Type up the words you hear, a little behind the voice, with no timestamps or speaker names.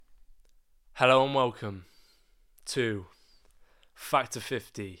Hello and welcome to Factor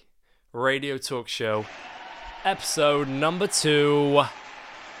 50 Radio Talk Show, episode number 2.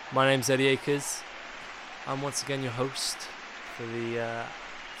 My name's Eddie Akers. I'm once again your host for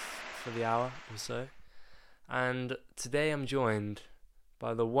the hour or so. And today I'm joined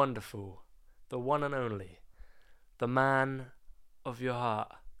by the wonderful, the one and only, the man of your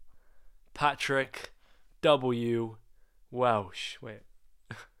heart, Patrick W. Welsh. Wait.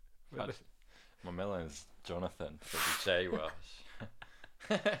 My middle name's Jonathan, so J. Welsh.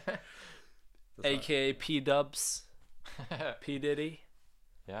 AKA P-Dubs. P. Diddy.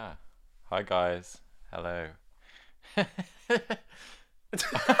 Yeah. Hi guys. Hello. That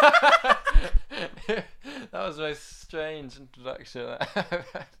was a very strange introduction.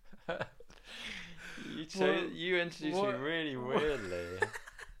 You introduced me really weirdly.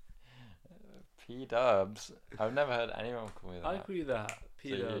 P-Dubs. I've never heard anyone call me that. I call you that.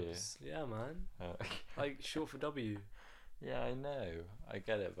 P-Dubs. So yeah, man. Okay. Like short for W. Yeah, I know. I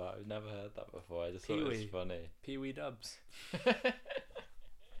get it, but I've never heard that before. I just thought it was funny. Pee-wee Dubs.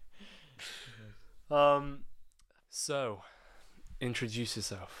 So, introduce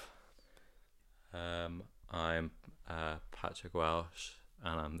yourself. I'm Patrick Welsh,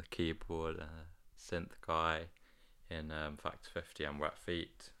 and I'm the keyboard synth guy in Factor 50 and Wet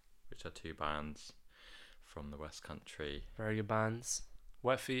Feet, which are two bands from the West Country. Very good bands.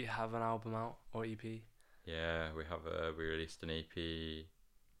 Wet Feet have an album out, or EP. Yeah, we released an EP.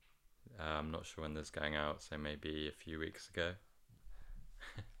 I'm not sure when this is going out, so maybe a few weeks ago.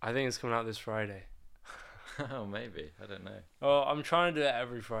 I think it's coming out this Friday. Oh, maybe. I don't know. Oh, I'm trying to do it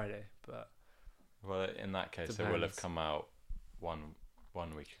every Friday, but... Well, in that case, Depends. it will have come out one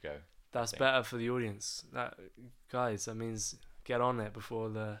week ago. That's better for the audience. Guys, that means get on it before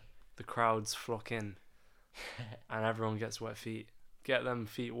the crowds flock in and everyone gets wet feet. Get them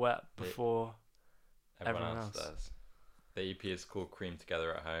feet wet before everyone else does. The EP is called Cream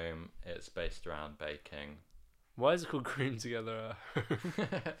Together at Home. It's based around baking. Why is it called Cream Together at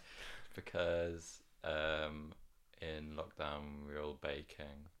Home? Because in lockdown we were all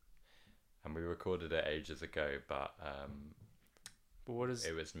baking, and we recorded it ages ago, but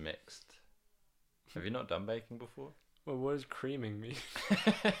it was mixed. Have you not done baking before? Well, what does creaming mean?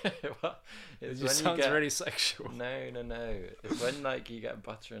 Well, it just sounds really sexual. No. It's when you get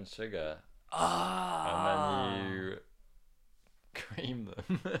butter and sugar, and then you cream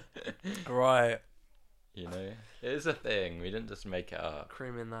them. Right. You know, it is a thing. We didn't just make it up.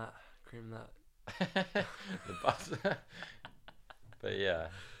 Cream that. The butter. But yeah,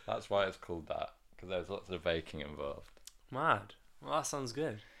 that's why it's called that, because there's lots of baking involved. Mad. Well, that sounds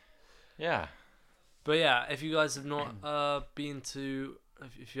good. Yeah. But yeah, if you guys have not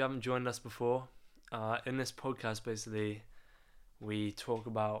if you haven't joined us before, in this podcast, basically, we talk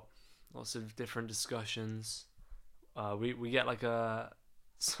about lots of different discussions. We get like a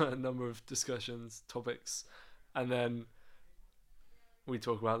certain number of discussions, topics, and then we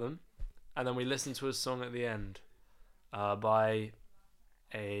talk about them. And then we listen to a song at the end by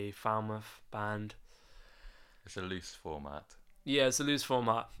a Falmouth band. It's a loose format. Yeah, it's a loose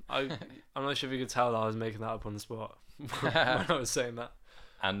format. I'm not sure if you could tell that I was making that up on the spot when I was saying that.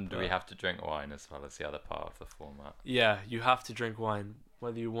 And we have to drink wine as well as the other part of the format. Yeah, you have to drink wine,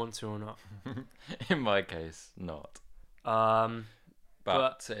 whether you want to or not. In my case, not.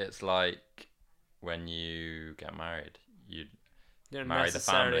 But it's like when you get married, you marry the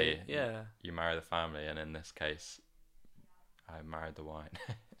family. Yeah. You marry the family, and in this case, I married the wine.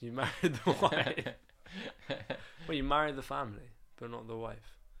 You married the wine. Well, you marry the family, but not the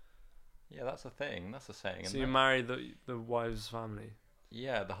wife. Yeah, that's a thing. That's a saying. So you marry the wife's family.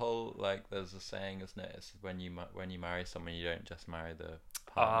 Yeah, the whole there's a saying, isn't it? It's when you marry someone, you don't just marry the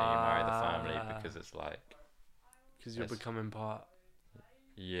partner, you marry the family, because it's because you're becoming part.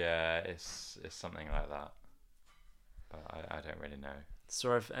 Yeah, it's something like that. But I don't really know.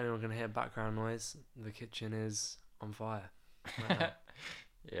 Sorry if anyone can hear background noise. The kitchen is on fire. Right.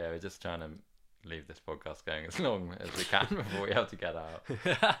 Yeah, we're just trying to leave this podcast going as long as we can before we have to get out.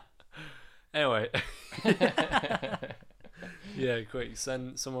 Anyway. Yeah, quick.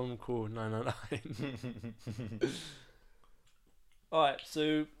 Send someone call 999. Alright,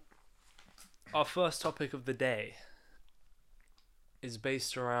 so our first topic of the day is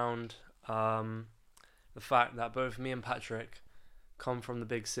based around the fact that both me and Patrick come from the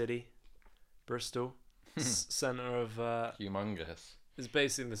big city, Bristol, centre of... humongous. It's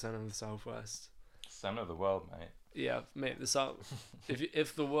basically the centre of the southwest. Centre of the world, mate. Yeah, mate. The south.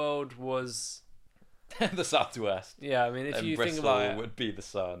 if the world was the southwest. Yeah, I mean, if you Bristol think about it, would be the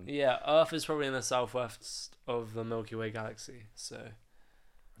sun. Yeah, Earth is probably in the southwest of the Milky Way galaxy. So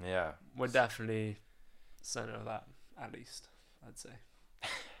yeah, we're definitely center of that, at least, I'd say.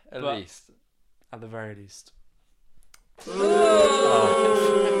 At But- least. At the very least.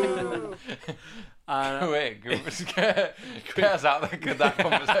 Quick, get us out of that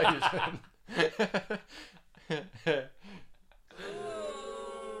conversation.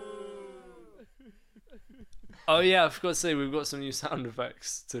 Oh yeah, I forgot to say we've got some new sound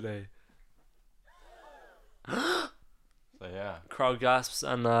effects today. So yeah. Crowd gasps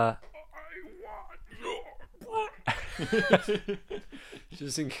and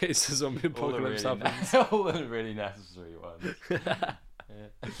just in case the zombie apocalypse happens. All the really necessary ones.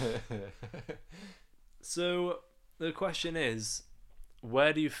 So the question is,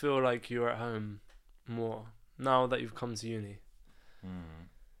 where do you feel like you're at home more now that you've come to uni?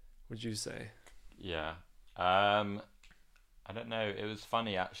 Would you say? Yeah. I don't know. It was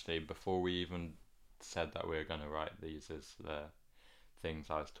funny actually. Before we even said that we were going to write these, as the things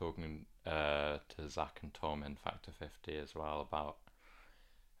I was talking to Zach and Tom in Factor 50 as well about.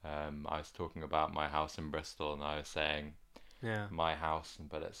 I was talking about my house in Bristol, and I was saying, Yeah. my house,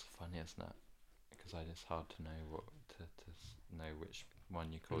 but it's funny, isn't it? Because it's hard to know what to know which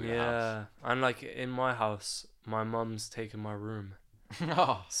one you call your house. Yeah, and like in my house, my mum's taken my room.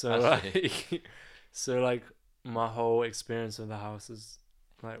 Oh, So actually. like my whole experience of the house is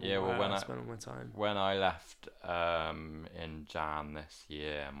like Yeah, well, where when I I- spent all my time. When I left in Jan this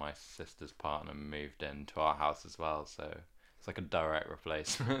year, my sister's partner moved into our house as well, so it's like a direct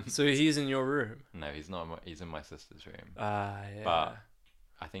replacement. So he's in your room. No, he's not. He's in my sister's room. Yeah. But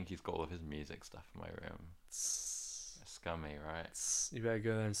I think he's got all of his music stuff in my room. It's- It's scummy, right? you better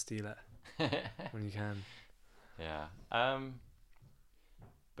go there and steal it when you can. Yeah.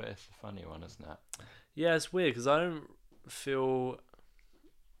 But it's a funny one, isn't it? Yeah, it's weird because I don't feel.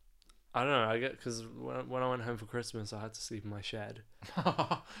 I don't know. I get because when I went home for Christmas, I had to sleep in my shed.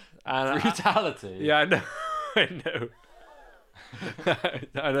 And Brutality. yeah, I know. I know.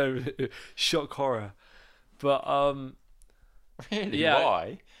 I know. Shock horror, but Really? Yeah.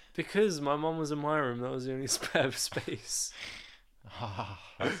 Why? because my mum was in my room, that was the only spare space.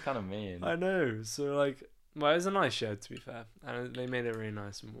 That's kind of mean. I know. So like, well, it was a nice shed to be fair, and they made it really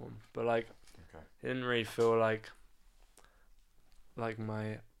nice and warm. But like, Okay. it didn't really feel like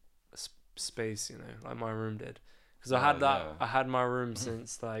my space, you know, like my room did. Because I Oh, had that. yeah. I had my room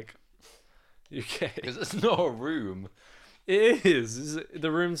since like UK. Because it's not a room. It is.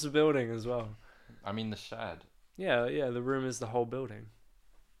 The room's a building as well. I mean, the shed. Yeah. The room is the whole building.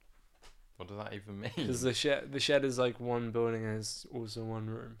 What does that even mean? Because the shed is like one building and it's also one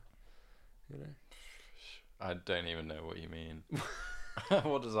room. You know. I don't even know what you mean.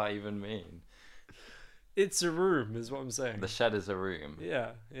 What does that even mean? It's a room, is what I'm saying. The shed is a room.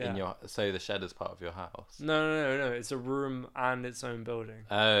 Yeah. So the shed is part of your house. No. It's a room and its own building.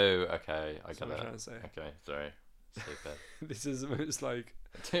 Oh, okay. I That's get what I'm it. trying to say. Okay, sorry. Stupid. This is the most like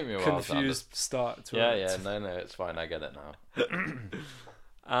It took me a while to confused start to understand. Yeah, no, it's fine. I get it now.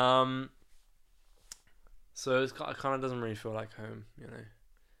 So it kind of doesn't really feel like home, you know.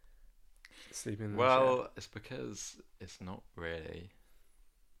 Sleeping in the Well, it's because it's not really.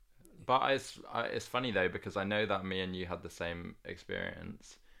 But it's funny though, because I know that me and you had the same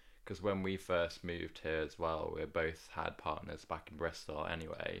experience. Because when we first moved here as well, we both had partners back in Bristol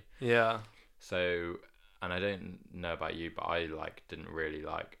anyway. shed. Yeah. So, and I don't know about you, but I didn't really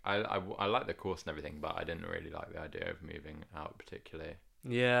like. I like the course and everything, but I didn't really like the idea of moving out particularly.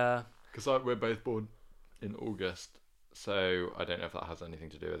 Yeah. Because we're both born in August, so I don't know if that has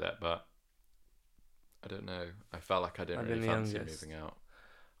anything to do with it, but I don't know. I felt like I didn't I've been really the fancy youngest. moving out.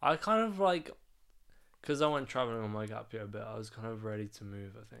 I kind of like, because I went traveling on my gap year a bit, I was kind of ready to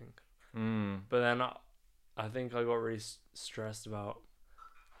move, I think. But then I think I got really stressed about,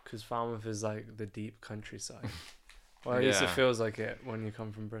 because Falmouth is like the deep countryside. Well, at least it Yeah. feels like it when you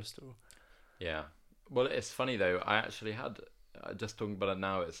come from Bristol. Yeah. Well, it's funny though. I actually had, just talking about it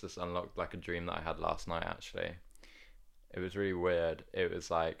now, it's just unlocked like a dream that I had last night actually. It was really weird. It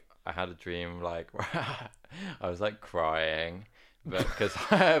was like, I had a dream like, I was like crying. But because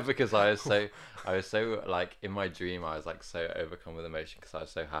I was so like in my dream I was like so overcome with emotion because I was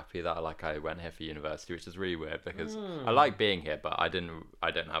so happy that like I went here for university, which is really weird because I like being here, but I don't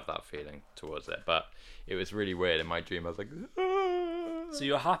have that feeling towards it. But it was really weird in my dream. I was like, ah. So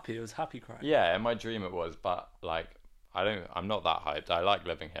you're happy? It was happy crying. Yeah, in my dream it was, but like I'm not that hyped. I like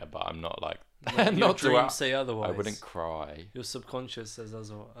living here, but I'm not like Your not to dreams say otherwise. I wouldn't cry. Your subconscious says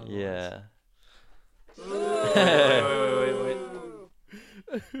otherwise. Yeah. Wait.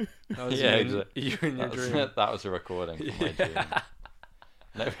 That was Yeah, you in your dream. That was a recording from my dream.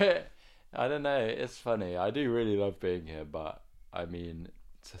 No, but I don't know. It's funny. I do really love being here, but I mean,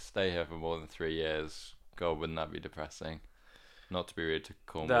 to stay here for more than 3 years. God, wouldn't that be depressing? Not to be rude to Yeah,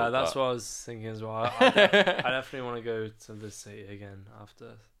 Cornwall, that's but what I was thinking as well. I definitely want to go to the city again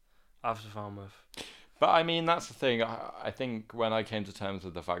after Falmouth. But I mean, that's the thing. I think when I came to terms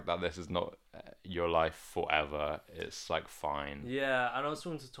with the fact that this is not your life forever, it's like fine. Yeah, and I was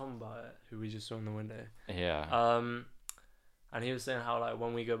talking to Tom about it, who we just saw in the window. Yeah. And he was saying how like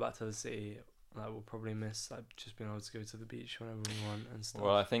when we go back to the city, like we'll probably miss like just being able to go to the beach whenever we want and stuff.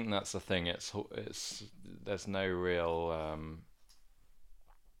 Well, I think that's the thing. It's there's no real.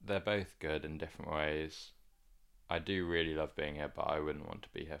 They're both good in different ways. I do really love being here, but I wouldn't want to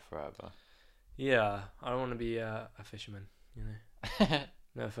be here forever. Yeah, I don't want to be a fisherman, you know.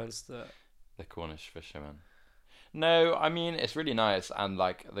 No offense to The Cornish fisherman. No, I mean it's really nice, and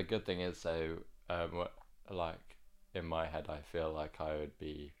like the good thing is, so like in my head, I feel like I would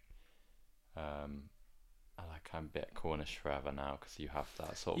be, like I'm a bit Cornish forever now because you have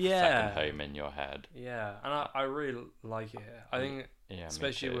that sort of second home in your head. Yeah, and I really like it here. I think,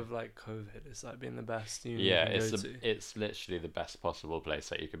 especially with like COVID, it's like being the best uni you can go to. It's literally the best possible place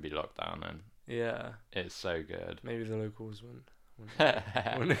that you could be locked down in. Yeah, it's so good. Maybe the locals wouldn't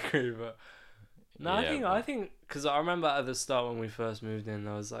agree, but no, I think because I remember at the start when we first moved in,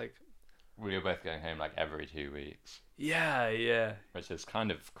 I was like, we were both going home like every 2 weeks. Yeah. Which is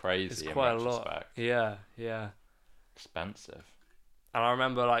kind of crazy. It's quite a lot. Yeah. Expensive. And I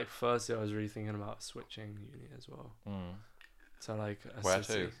remember like first year I was really thinking about switching uni as well. So like where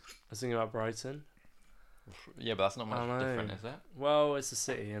city. to? I was thinking about Brighton. Yeah, but that's not much different, is it? Well, it's a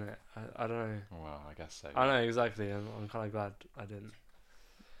city, isn't it? I don't know. Well, I guess so. I know exactly. I'm kind of glad I didn't.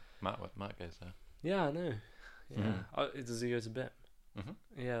 Matt goes there. Yeah, I know. Yeah. Does he go to BIM?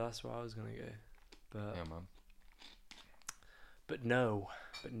 Mm-hmm. Yeah, that's where I was gonna go. But yeah, man. But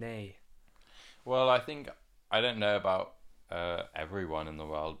nay. Well, I don't know about everyone in the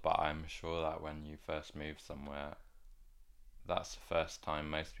world, but I'm sure that when you first move somewhere, that's the first time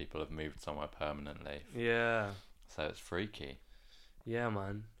most people have moved somewhere permanently. Yeah. So it's freaky. Yeah,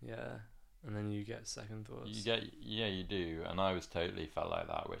 man. Yeah. And then you get second thoughts. You do. And I was totally felt like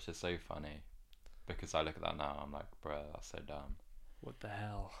that, which is so funny. Because I look at that now, I'm like, bro, that's so dumb. What the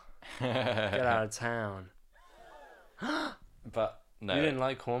hell? Get out of town. But no. You didn't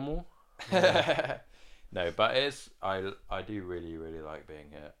like Cornwall? No, but I do really, really like being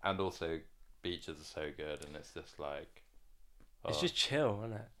here. And also, beaches are so good, and it's just like... It's just chill,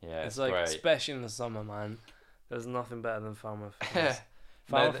 isn't it? Yeah, it's like, great. Especially in the summer, man. There's nothing better than Falmouth.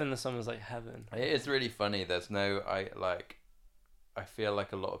 Falmouth in the summer is like heaven. It is really funny. There's no... I feel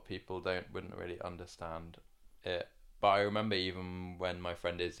like a lot of people wouldn't really understand it. But I remember even when my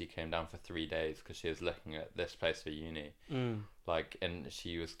friend Izzy came down for 3 days because she was looking at this place for uni, and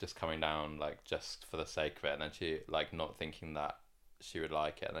she was just coming down like just for the sake of it, and then she like not thinking that she would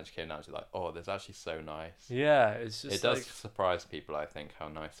like it, and then she came down. She's like, "Oh, this is actually so nice." Yeah, it's just. It does surprise people, I think, how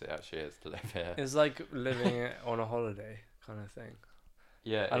nice it actually is to live here. It's like living on a holiday kind of thing.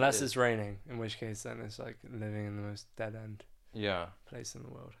 Yeah. Unless it's raining, in which case then it's like living in the most dead end. Yeah. Place in the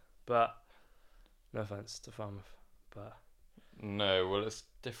world, but no offense to Falmouth. But no, well, it's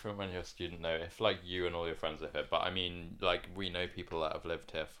different when you're a student though. If like you and all your friends live here, but I mean, like we know people that have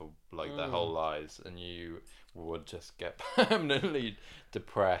lived here for like their whole lives, and you would just get permanently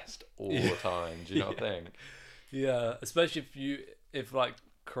depressed all the time. Do you not think? Yeah, especially if like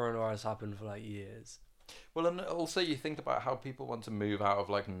coronavirus happened for like years. Well, and also you think about how people want to move out of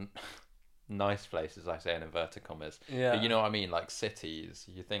like nice places. I say in inverted commas. Yeah. But you know what I mean, like cities.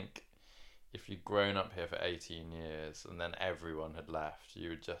 You think. If you'd grown up here for 18 years and then everyone had left,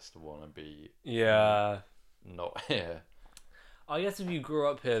 you would just want to be not here. I guess if you grew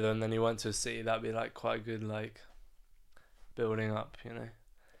up here though and then you went to a city, that'd be like quite a good like building up, you know.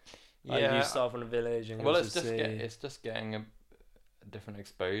 Like you start from a village and it's just getting a different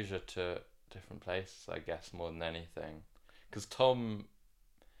exposure to different places, I guess, more than anything. Because Tom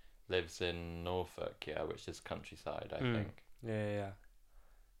lives in Norfolk, which is countryside, I think. Yeah.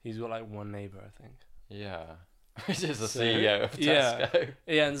 He's got like one neighbour, I think. Yeah. Which is the CEO of Tesco.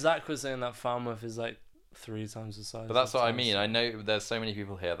 Yeah, and Zach was saying that Falmouth is like 3 times the size. But that's what I mean. I know there's so many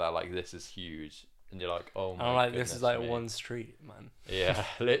people here that are like, this is huge. And you're like, oh my god. I'm like, this is like one street, man. Yeah,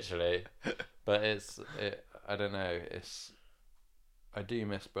 literally. But I don't know. I do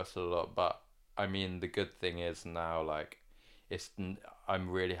miss Bristol a lot. But I mean, the good thing is now, like, I'm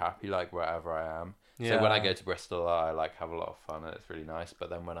really happy, like, wherever I am. Yeah. So when I go to Bristol, I like have a lot of fun and it's really nice.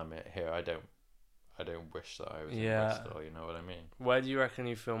 But then when I'm here, I don't wish that I was in Bristol. You know what I mean? Where do you reckon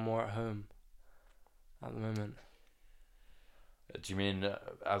you feel more at home at the moment? Do you mean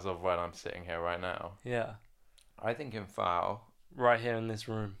as of when I'm sitting here right now? Yeah. I think in Fowl, right here in this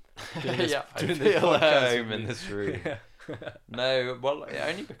room. Doing this, Yeah, I doing this feel podcast at home with in you. this room. Yeah. No, well,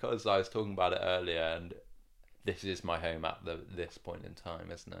 only because I was talking about it earlier, and this is my home at this point in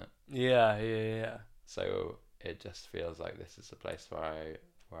time, isn't it? Yeah. So it just feels like this is the place where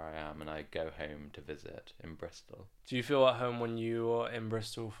I am, and I go home to visit in Bristol. Do you feel at home when you are in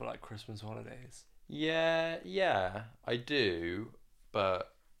Bristol for like Christmas holidays? Yeah, I do,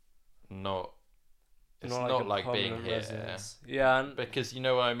 but not. It's not a like being permanent here. residence. Yeah, and Because you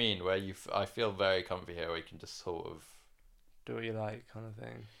know what I mean, where I feel very comfy here, where you can just sort of, do what you like, kind of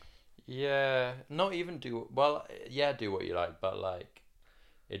thing. yeah, not even do, well, yeah, do what you like, but like,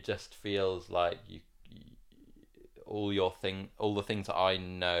 it just feels like all the things that I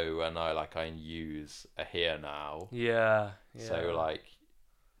know and I use are here now. Yeah. So like,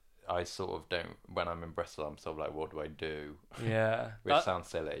 I sort of don't, when I'm in Bristol, I'm sort of like, what do I do? Yeah. Which sounds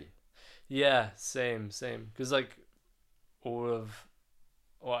silly. Yeah, same. Because like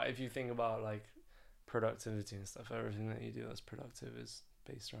if you think about like productivity and stuff, everything that you do that's productive is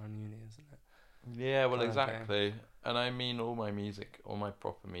based around uni, isn't it? Yeah, well, Kind of thing. exactly. And I mean, all my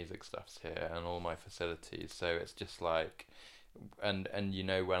proper music stuff's here, and all my facilities. So it's just like, and you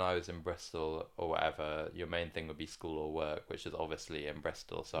know, when I was in Bristol or whatever, your main thing would be school or work, which is obviously in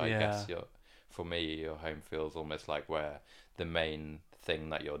Bristol. So I guess for me, your home feels almost like where the main thing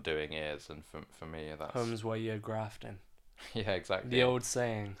that you're doing is, and for me, that's Home's where you're grafting. yeah, exactly. The old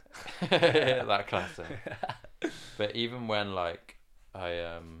saying. Yeah, that classic. But even when like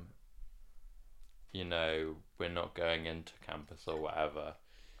I you know, we're not going into campus or whatever,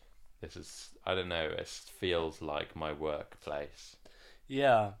 this is, I don't know, it feels like my workplace.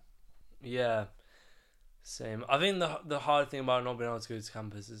 Yeah, same. I think the hard thing about not being able to go to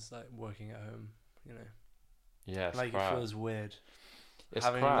campus is like working at home. You know, Yeah, it's like crap. it feels weird It's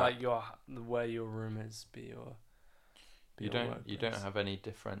having crap. like where your room is be your. You don't have any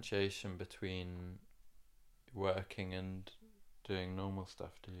differentiation between working and doing normal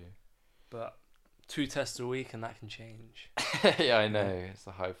stuff, do you? But 2 tests a week and that can change. Yeah, I know. It's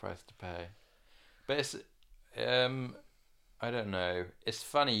a high price to pay. But it's I don't know. It's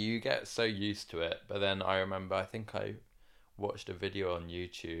funny, you get so used to it, but then I remember, I think I watched a video on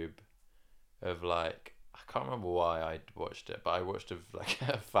YouTube of like, I can't remember why I watched it, but I watched like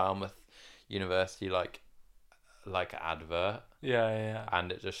a Falmouth University like advert. Yeah.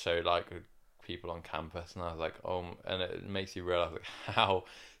 And it just showed like people on campus, and I was like, oh, and it makes you realize like how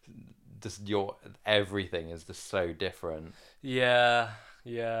just everything is just so different. Yeah.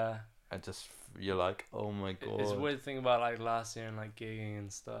 And just you're like, oh my god. It's a weird thing about like last year and like gigging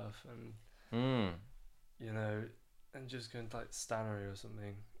and stuff, and you know, and just going to like Stannery or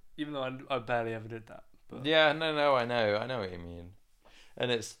something. Even though I barely ever did that. But yeah, no, I know what you mean. And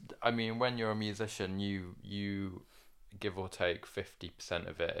it's, I mean, when you're a musician, you give or take 50%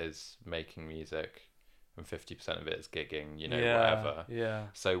 of it is making music, and 50% of it is gigging. You know, whatever. Yeah.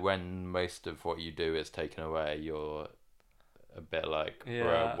 So when most of what you do is taken away, you're a bit like, Yeah.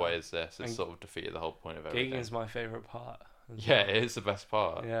 bro, what is this? It's sort of defeated the whole point of everything. Gigging's my favourite part. Yeah, it is the best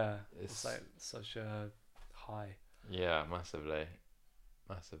part. Yeah. It's like such a high. Yeah, massively.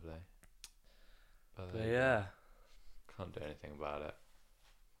 But yeah. Can't do anything about it.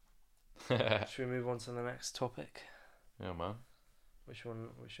 Should we move on to the next topic? Yeah, man. Which one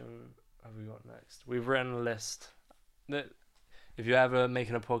have we got next? We've written a list. That if you're ever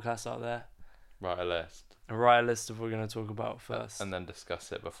making a podcast out there, Write a list. Write a list of what we're going to talk about first. And then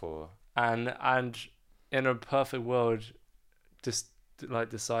discuss it before. And in a perfect world, just like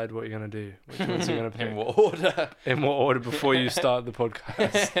decide what you're going to do. Which ones you're going to pick. In what order? In what order before you start the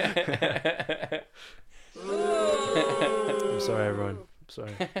podcast. I'm sorry, everyone. I'm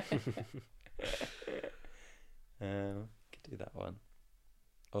sorry. Could do that one.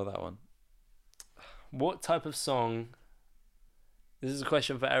 Or that one. What type of song? This is a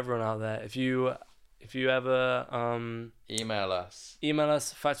question for everyone out there. If you ever email us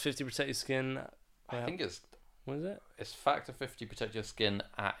Fact50 Protect Your Skin. I think it's, what is it? It's Factor50 Protect Your Skin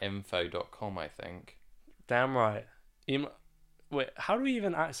 @info.com, I think. Damn right. Wait, how do we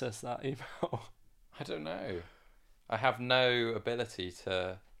even access that email? I don't know. I have no ability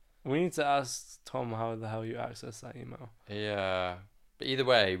to. We need to ask Tom how the hell you access that email. Yeah. But either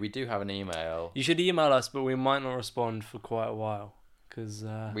way, we do have an email. You should email us, but we might not respond for quite a while. Because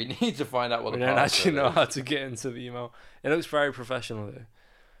we need to find out what we the don't actually know is. how to get into the email. It looks very professional though.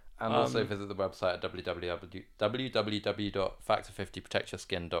 And also visit the website at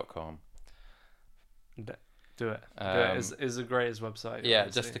www.factor50protectyourskin.com. Do it. It's the greatest website. Yeah,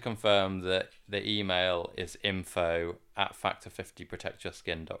 honestly. just to confirm that the email is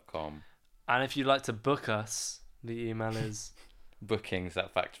info@factor50protectyourskin.com. And if you'd like to book us, the email is bookings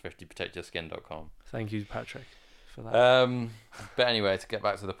at fact50protectyourskin.com. Thank you, Patrick, for that. But anyway, to get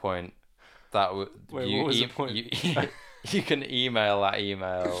back to the point, that Wait, what was the point? You can email that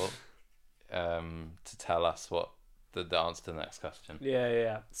email to tell us what the answer to the next question.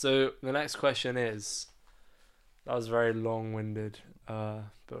 Yeah. So the next question is, that was very long-winded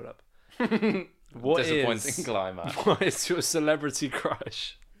build up. What Disappointing climax. What is your celebrity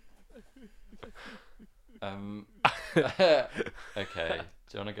crush? Okay.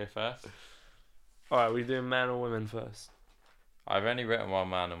 Do you want to go first? All right, we doing man or women first? I've only written one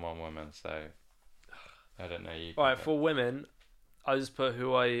man and one woman, so I don't know. You. All right, for women, I just put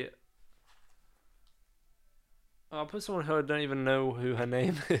I'll put someone who I don't even know who her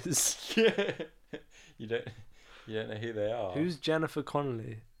name is. You don't know who they are. Who's Jennifer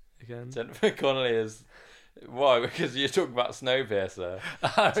Connelly again? Jennifer Connelly is. Why? Because you're talking about Snowpiercer.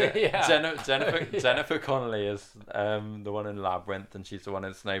 Yeah. Jennifer Connelly is the one in Labyrinth, and she's the one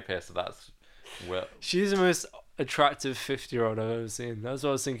in Snowpiercer. That's She's the most attractive 50-year-old I've ever seen. That's what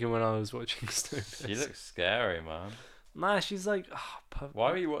I was thinking when I was watching Snowpiercer. She looks scary, man. Nah, she's like.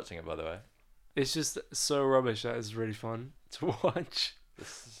 Why were you watching it, by the way? It's just so rubbish that it's really fun to watch.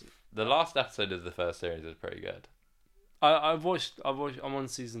 The last episode of the first series is pretty good. I've watched. I'm on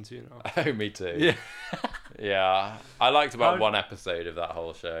season 2 now. Oh, me too. Yeah. Yeah, I liked about one episode of that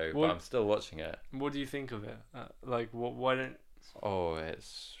whole show, but I'm still watching it. What do you think of it? Why don't? Oh,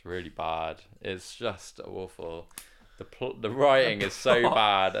 it's really bad. It's just awful. The writing is so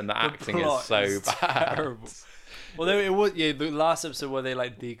bad, and the acting is so bad. Terrible. Well, it was the last episode where they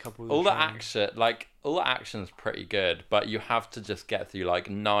decoupled. All the action's pretty good, but you have to just get through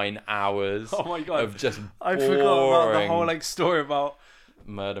 9 hours. Oh my God. Of just I forgot about the whole story about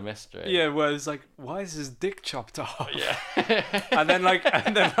murder mystery. Yeah, where it's why is his dick chopped off? Yeah. and then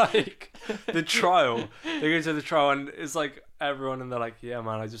the trial. They go to the trial and it's everyone and they're like, yeah,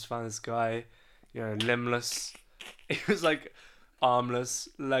 man, I just found this guy, limbless. He was armless,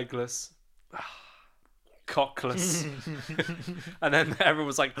 legless, cockless. And then everyone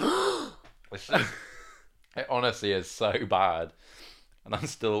was like, it honestly is so bad, and I'm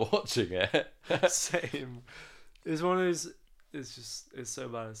still watching it. Same. It's one of those. It's so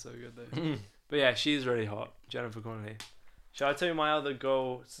bad. It's so good though. But yeah, she's really hot, Jennifer Connelly. Shall I tell you my other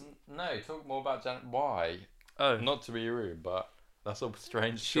goal? No, talk more about Why? Oh, not to be rude, but that's a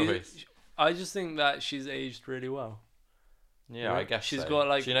strange choice. I just think that she's aged really well. Yeah, I guess she's so.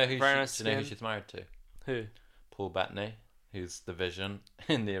 got do you know who she's married to? Who? Paul Bettany, who's the Vision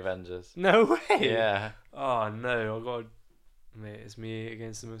in the Avengers. No way. Yeah. Oh no, I got. Mate, it's me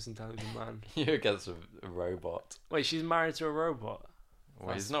against the most intelligent man. You against a robot. Wait, she's married to a robot?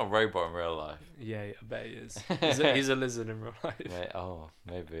 Well, he's not a robot in real life. Yeah, I bet he is. He's a lizard in real life. Mate,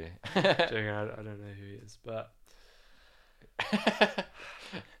 maybe. Joking, I don't know who he is, but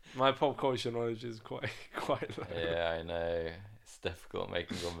my pop culture knowledge is quite low. Yeah, I know. It's difficult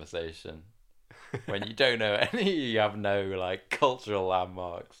making conversation when you don't know any. You have no cultural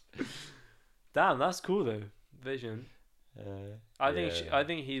landmarks. Damn, that's cool though. Vision. I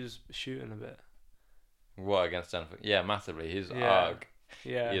think he's shooting a bit. What, against Jennifer? Yeah, massively. He's arg.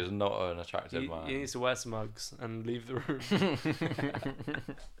 Yeah. He is not an attractive man. He needs to wear some Uggs and leave the room.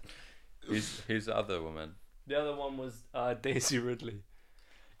 Who's the other woman? The other one was Daisy Ridley.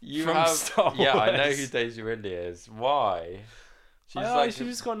 Star Wars. Yeah, I know who Daisy Ridley is. Why? She's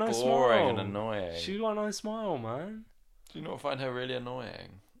just got a nice boring smile. And annoying. She's got a nice smile, man. Do you not find her really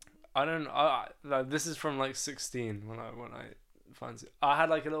annoying? I don't. This is from 16 when I find it. I had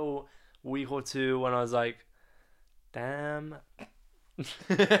a little week or two when I was like, damn,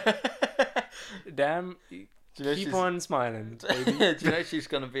 damn. Keep on smiling, baby. Do you know she's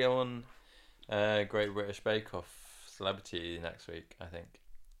gonna be on Great British Bake Off Celebrity next week? I think.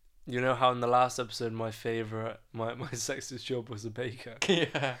 You know how in the last episode my sexiest job was a baker.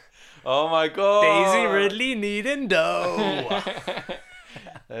 Yeah. Oh my God. Daisy Ridley kneading dough.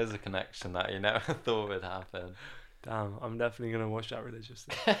 There's a connection that you never thought would happen. Damn, I'm definitely going to watch that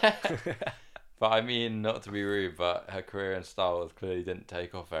religiously. But I mean, not to be rude, but her career in Star Wars clearly didn't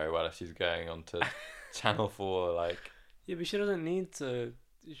take off very well if she's going on to Channel 4, Yeah, but she doesn't need to...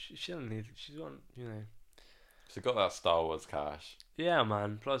 She doesn't need... She's got, She's got that Star Wars cash. Yeah,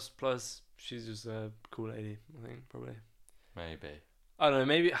 man. Plus, she's just a cool lady, I think, probably. Maybe. I don't know,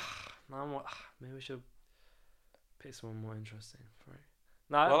 maybe... maybe we should pick someone more interesting for it.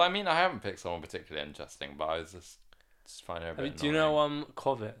 No, well, I mean, I haven't picked someone particularly interesting, but I was just finding her a bit annoying. Do you know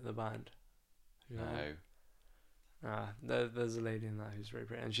Covet, the band? No. There's a lady in that who's very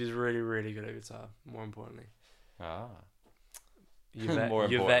pretty, and she's really, really good at guitar, more importantly. More Yvette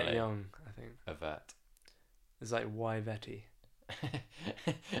importantly. Young, I think. Yvette. It's Yvetty.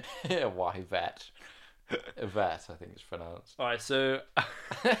 Why vet? Vet, I think it's pronounced. All right, so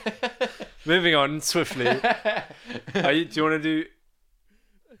moving on swiftly. Do you want to do?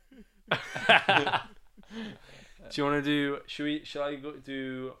 Do you want to do? Shall I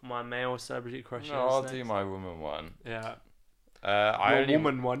do my male celebrity crushes? No, I'll next? do my woman one. Yeah. I Your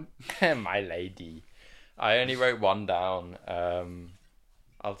woman one. My lady. I only wrote one down. Do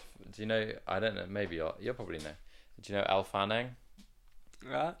you know? I don't know. Maybe you'll probably know. Do you know Elle Fanning?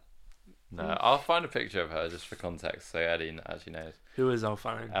 Yeah. No, I'll find a picture of her just for context, so Eddie actually knows. Who is Elle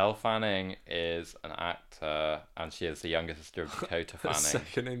Fanning? Elle Fanning is an actor, and she is the younger sister of Dakota Her Fanning.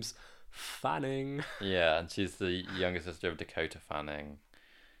 second name's Fanning. Yeah, and she's the younger sister of Dakota Fanning,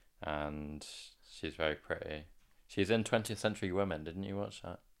 and she's very pretty. She's in 20th Century Women. Didn't you watch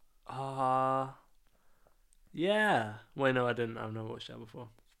that? Yeah. Wait, no, I didn't. I've never watched that before.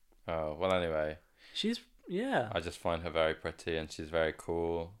 Oh, well, anyway. Yeah. I just find her very pretty, and she's very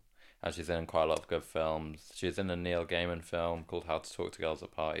cool. And she's in quite a lot of good films. She's in a Neil Gaiman film called How to Talk to Girls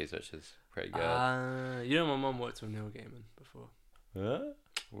at Parties, which is pretty good. You know, my mum worked with Neil Gaiman before. Huh?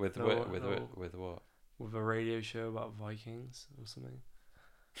 With what? With a radio show about Vikings or something.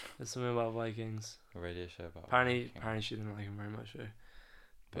 There's something about Vikings. A radio show about Apparently she didn't like him very much though.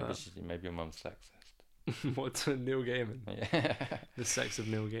 Maybe your mum's sexist. What's Neil Gaiman? Yeah. The sex of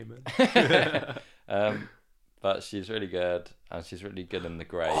Neil Gaiman. But she's really good, and she's really good in The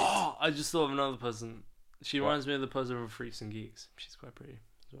Great. Oh, I just thought of another person. She reminds me of the person from Freaks and Geeks. She's quite pretty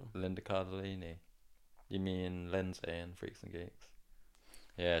as well. Linda Cardellini. You mean Lindsay in Freaks and Geeks?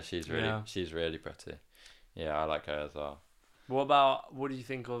 Yeah, she's really pretty. Yeah, I like her as well. What do you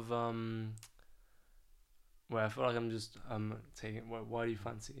think of well, I feel like I'm taking why do you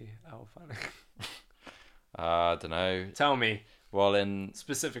fancy Elle Fanning? I don't know. Tell me. Well, in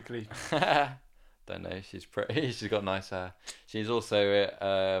specifically. Don't know. She's pretty. She's got nice hair. She's also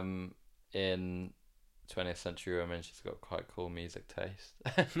in 20th Century Women. She's got quite cool music taste.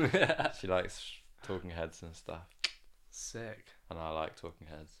 She likes Talking Heads and stuff. Sick. And I like Talking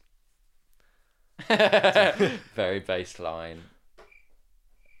Heads. Very bass line.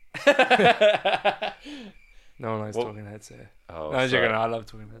 No one likes Talking Heads here. Oh, no, I'm joking. I love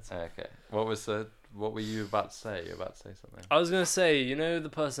Talking Heads. Okay. What were you about to say? You were about to say something. I was gonna say, you know, the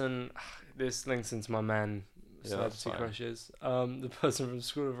person. This links into my man celebrity crushes. The person from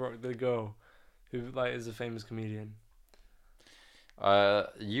School of Rock, the girl, who is a famous comedian.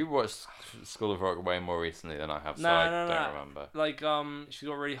 You watched School of Rock way more recently than I have, so I don't remember. She's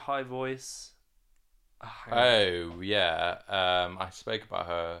got a really high voice. Oh yeah. I spoke about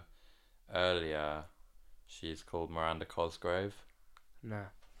her earlier. She's called Miranda Cosgrove. No.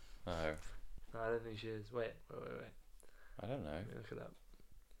 No, I don't think she is. Wait. I don't know. Let me look it up.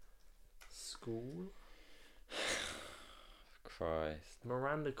 School. Christ.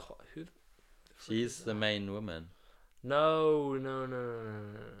 Miranda. Who? She's the main woman. No,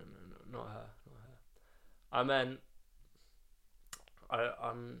 not her. I meant.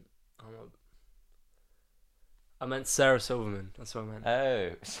 I meant Sarah Silverman. That's what I meant.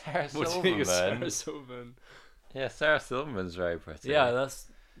 Oh, Sarah Silverman. What do you think of Sarah Silverman? Yeah, Sarah Silverman's very pretty. Yeah,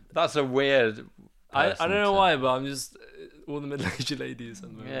 that's a weird. I don't know why, but I'm just all the middle-aged ladies.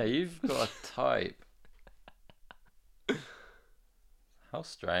 Yeah, you've got a type. How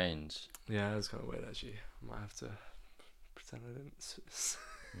strange. Yeah, that's kind of weird actually. I might have to pretend I didn't.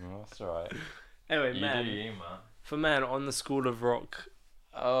 No, that's alright. Anyway, for men on the School of Rock.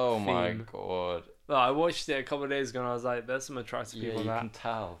 Oh my god. Well, I watched it a couple of days ago and I was like, there's some attractive people in that. You can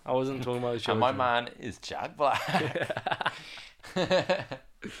tell. I wasn't talking about the children. And my man is Jack Black.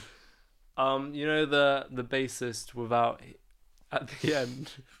 You know the bassist without at the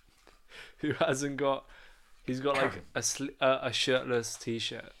end who hasn't got. He's got like a shirtless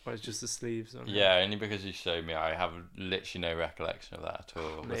t-shirt where it's just the sleeves on. Yeah, only because you showed me. I have literally no recollection of that at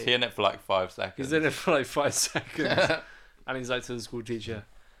all. Was he in it for like 5 seconds? He's in it for like 5 seconds. And he's like to the school teacher,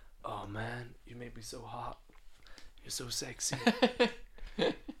 "Oh man, you make me so hot. You're so sexy."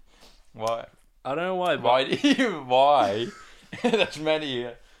 Why? I don't know why. But Why? There's many.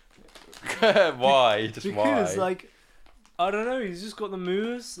 Why? Just because, why? like, I don't know. He's just got the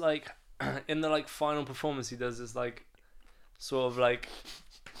moves. Like in the like final performance, he does this like sort of like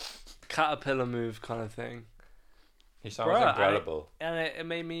caterpillar move kind of thing. He sounds incredible. And it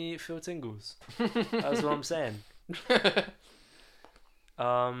made me feel tingles. That's what I'm saying.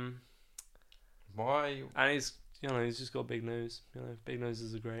 Why? And he's just got a big nose. Big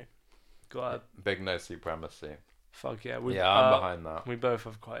noses are great. Got a big nose supremacy. Fuck yeah. I'm behind that. We both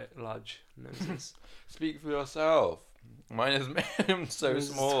have quite large noses. Speak for yourself. Mine is so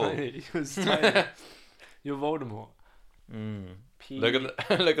small. Tiny. Yours tiny. You're Voldemort. Look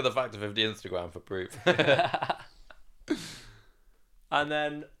at the Factor 50 Instagram for proof. And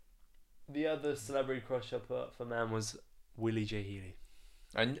then the other celebrity crush I put for men was Willie J. Healy.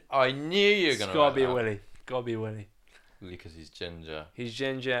 I knew you were It's gonna. gotta be Willie. Gotta be Willie. Because he's ginger. He's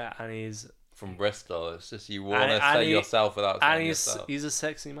ginger and he's from Bristol. It's just you want to say yourself without saying yourself. He's a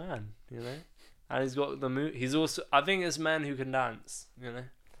sexy man, you know. And he's got the move. He's also. I think it's men who can dance, you know.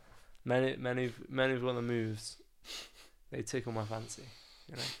 Men who've got the moves. They tickle my fancy,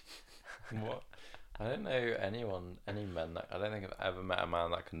 you know. What? I don't know any men that. I don't think I've ever met a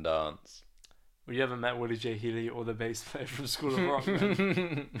man that can dance. Well, you ever met Willie J. Healy or the bass player from School of Rock?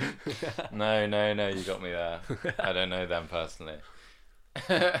 No, you got me there. I don't know them personally.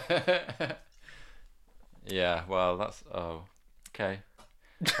 Yeah, well, that's... Oh, okay.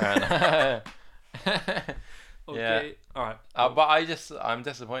 Fair enough. Okay, yeah. Alright. But I'm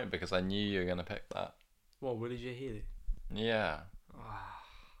disappointed because I knew you were going to pick that. What, Willie J. Healy? Yeah.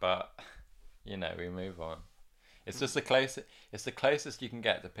 But, you know, we move on. It's just the closest. It's the closest you can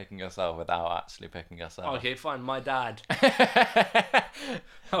get to picking yourself without actually picking yourself. Okay, fine. My dad.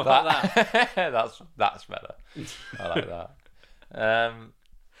 How about that? That's better. I like that.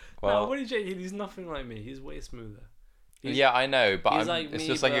 Well, no, Willie J. Healy's nothing like me. He's way smoother. Yeah, I know, but it's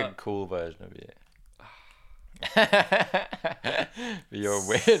just like a cool version of you. You're a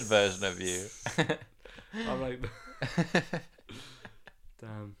weird version of you. I like that.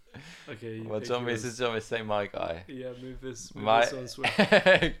 Damn. Okay. Well, do you want me to say my guy? Yeah, move this on Swift.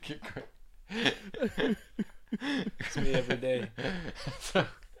 It's me every day.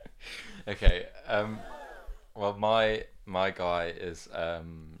 Okay. Well, my guy is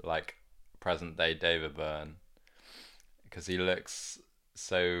like present day David Byrne because he looks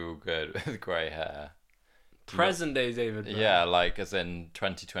so good with grey hair. Present day David Byrne. Yeah, like as in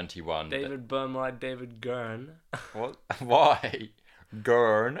 2021. David Byrne, like David Gurn. What? Why?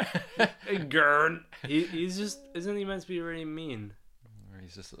 Gurn. Gurn. He's just, isn't he meant to be really mean?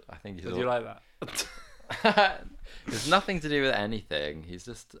 He's just, I think he's... Do you like that? It's nothing to do with anything.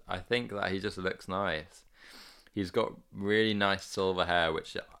 I think that he just looks nice. He's got really nice silver hair,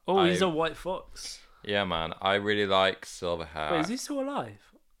 which... He's a white fox. Yeah, man. I really like silver hair. Wait, is he still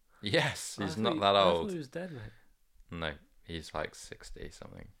alive? Yes, he's not that old. I thought he was dead, mate. No, he's like 60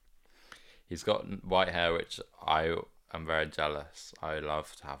 something. He's got white hair, which I'm very jealous. I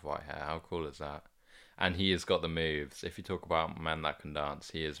love to have white hair. How cool is that? And he has got the moves. If you talk about men that can dance,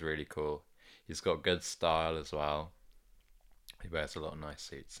 he is really cool. He's got good style as well. He wears a lot of nice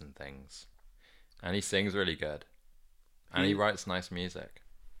suits and things. And he sings really good. And he writes nice music.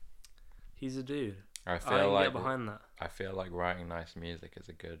 He's a dude. I can get behind that. I feel like writing nice music is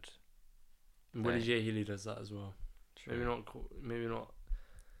a good Willie J. Healy does that as well. True. Maybe not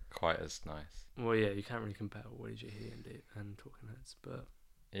quite as nice. Well, yeah, you can't really compare Willie J. Healy and Talking Heads, but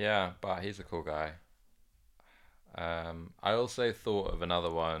yeah, but he's a cool guy. I also thought of another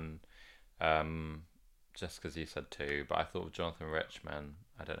one, just because you said two, but I thought of Jonathan Richman.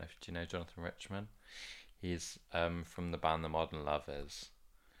 I don't know do you know Jonathan Richman? He's from the band The Modern Lovers.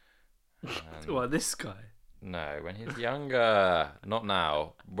 What, this guy? No, when he's younger, not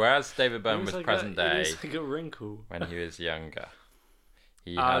now. Whereas David Byrne was present day. It's like a wrinkle. When he was younger,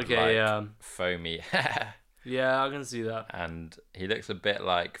 he had foamy hair. Yeah, I can see that. And he looks a bit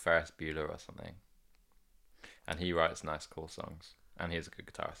like Ferris Bueller or something. And he writes nice, cool songs. And he's a good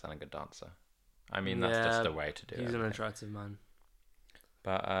guitarist and a good dancer. I mean, that's just a way to do it. He's an attractive man.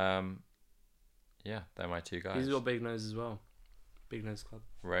 But yeah, they're my two guys. He's got big nose as well. Big Nose Club.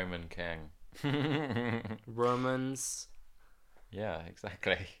 Roman King. Romans. Yeah,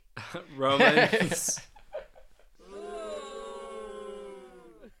 exactly. Romans.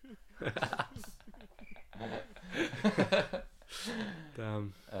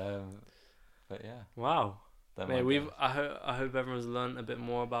 Damn. But yeah. Wow. Mate, I hope everyone's learned a bit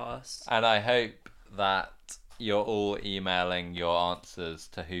more about us. And I hope that you're all emailing your answers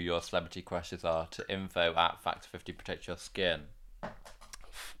to who your celebrity crushes are to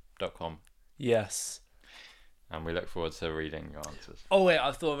info@factor50protectyourskin.com. Yes. And we look forward to reading your answers. Oh wait,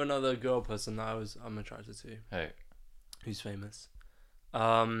 I thought of another girl person that I'm attracted to. Who? Who's famous?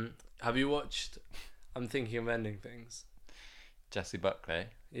 Have you watched I'm Thinking of Ending Things? Jessie Buckley.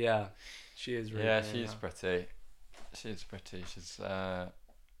 Yeah. She is really she's pretty. She's pretty. She's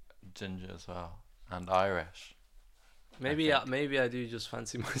ginger as well. And Irish. Maybe I do just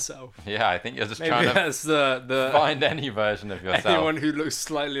fancy myself. Yeah, I think you're just trying to the find any version of yourself. Anyone who looks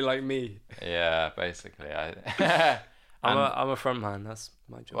slightly like me. Yeah, basically. I'm a front man. That's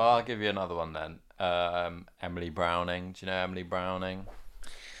my job. Well, I'll give you another one then. Emily Browning. Do you know Emily Browning?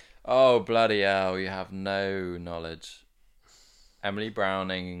 Oh, bloody hell. You have no knowledge. Emily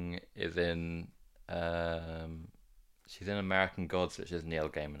Browning is in she's in American Gods, which is Neil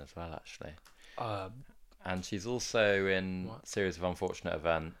Gaiman as well, actually. And she's also in Series of Unfortunate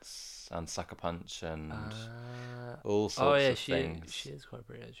Events and Sucker Punch and all sorts of things. She is quite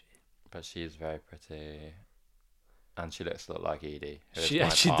pretty, actually. But she's very pretty. And she looks a lot like Edie. She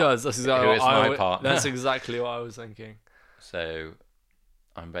actually does. That's exactly who is my partner. That's exactly what I was thinking. So,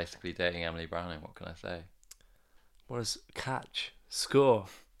 I'm basically dating Emily Browning. What can I say? What is catch? Score.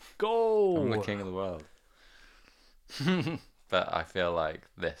 Goal! I'm the king of the world. But I feel like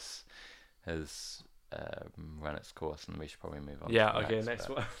this has run its course and we should probably move on. Yeah, okay, next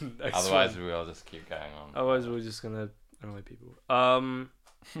one. Otherwise, we'll just keep going on. Otherwise, we're just going to annoy people.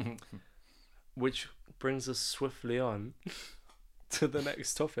 Which brings us swiftly on to the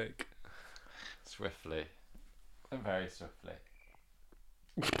next topic. Swiftly. Very swiftly.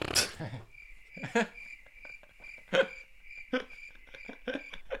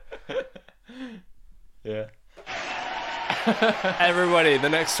 Yeah. Everybody, the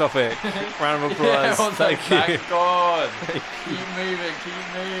next topic. Round of applause. Yeah, Thank you. Thank God. Keep moving.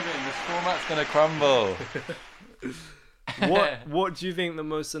 This format's going to crumble. What do you think the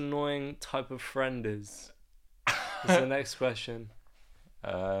most annoying type of friend is? Is the next question.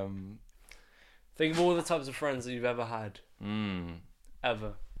 Think of all the types of friends that you've ever had.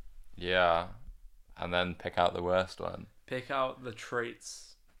 Ever. Yeah. And then pick out the worst one. Pick out the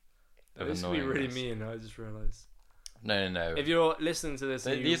traits. This would be really mean, I just realised. No. If you're listening to this...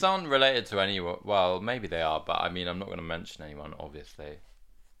 These aren't related to anyone. Well, maybe they are, but I mean, I'm not going to mention anyone, obviously.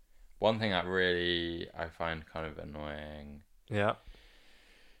 One thing that really I find kind of annoying... Yeah.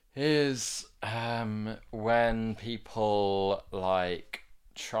 ...is when people, like,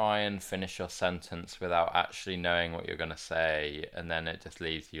 try and finish your sentence without actually knowing what you're going to say, and then it just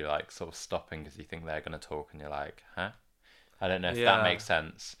leaves you, like, sort of stopping because you think they're going to talk, and you're like, huh? I don't know if that makes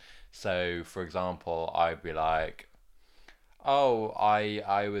sense. So, for example, I'd be like... Oh,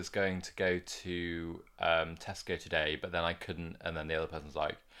 I was going to go to Tesco today, but then I couldn't. And then the other person's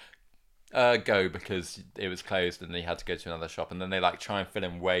like, go because it was closed and they had to go to another shop. And then they like try and fill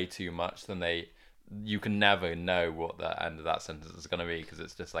in way too much. Then you can never know what the end of that sentence is going to be because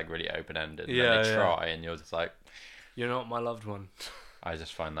it's just like really open-ended. And then they try and you're just like... You're not my loved one. I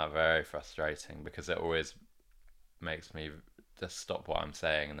just find that very frustrating because it always makes me just stop what I'm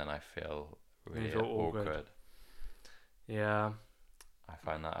saying and then I feel really awkward. Yeah. I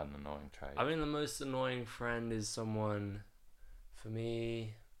find that an annoying trait. I think the most annoying friend is someone, for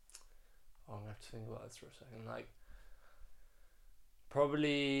me... I'm going to have to think about this for a second. Like,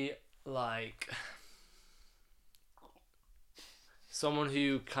 probably, like... someone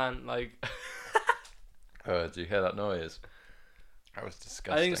who can't, like... Oh, do you hear that noise? That was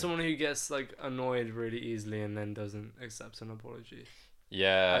disgusting. I think someone who gets, like, annoyed really easily and then doesn't accept an apology.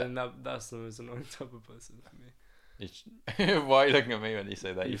 Yeah. I think that's the most annoying type of person for me. Why are you looking at me when you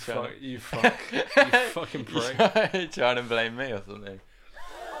say that? You fucking prick. You trying to blame me or something?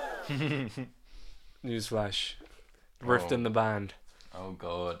 Newsflash. Rift in the band. Oh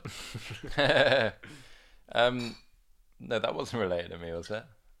God. No, that wasn't related to me, was it?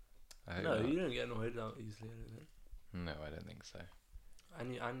 No, you don't get annoyed that easily, I don't think. No, I don't think so.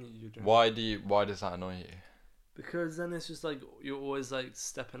 And you don't. Why does that annoy you? Because then it's just like you're always like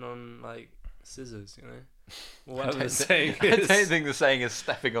stepping on like scissors, you know. Whatever the saying is. I don't think the saying is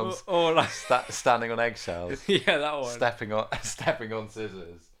stepping on or like standing on eggshells. Yeah, that one. Stepping on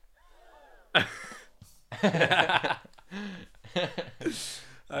scissors.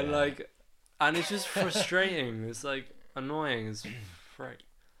 And it's just frustrating. It's like annoying as frick.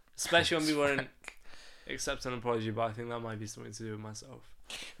 Especially when people don't accept an apology, but I think that might be something to do with myself.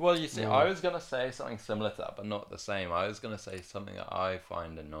 Well, you see, I was going to say something similar to that, but not the same. I was going to say something that I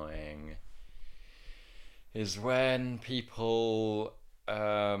find annoying is when people...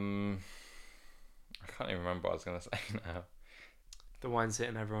 I can't even remember what I was going to say now. The wine's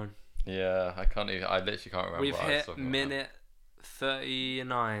hitting everyone. Yeah, I literally can't remember We've what I was talking hit minute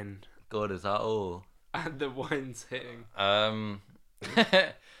 39. God, is that all? And the wine's hitting.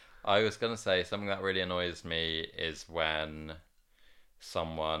 I was going to say something that really annoys me is when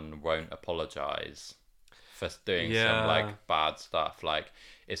someone won't apologise for doing some like bad stuff. Like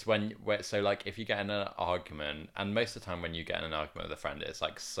it's so like if you get in an argument, and most of the time when you get in an argument with a friend, it's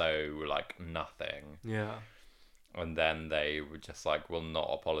like so like nothing. Yeah. And then they would just like will not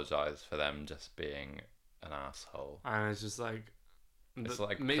apologise for them just being an asshole. And it's just like... It's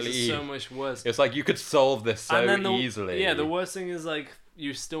like, makes please. it so much worse. It's like you could solve this so easily. Yeah, the worst thing is like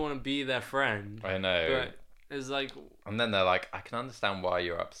you still want to be their friend. I know. But It's like, and then they're like, I can understand why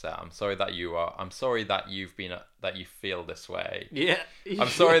you're upset. I'm sorry that you feel this way. yeah. I'm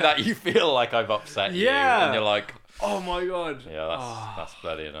sorry that you feel like I've upset you. And you're like, oh my god. yeah, that's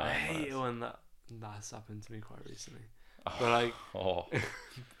bloody annoying. I hate it when that's happened to me quite recently. But like,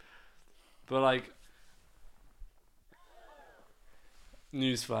 but like,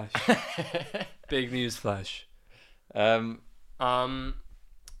 newsflash, big newsflash.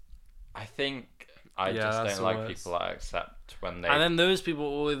 I think I just don't like people that accept when they. And then those people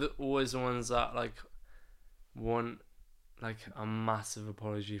always the ones that like want like a massive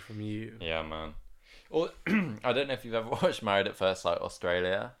apology from you. Yeah, man. Or I don't know if you've ever watched Married at First Sight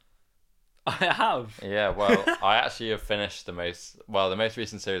Australia. I have. Yeah, well, I actually have finished the most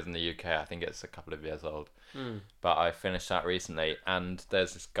recent series in the UK. I think it's a couple of years old, but I finished that recently. And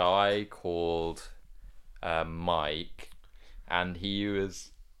there's this guy called Mike, and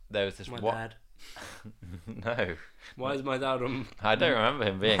there was this dad. No. Why is my dad on? I don't remember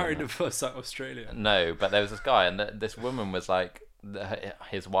him being Married at First Sight Australia. No, but there was this guy, and this woman was like,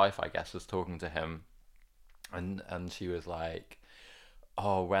 his wife, I guess, was talking to him, and she was like,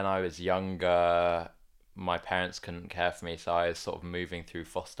 oh, when I was younger, my parents couldn't care for me, so I was sort of moving through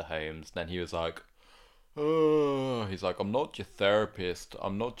foster homes. Then he was like, oh, he's like, I'm not your therapist.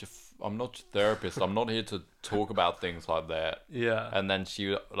 I'm not your therapist. I'm not here to talk about things like that. Yeah. And then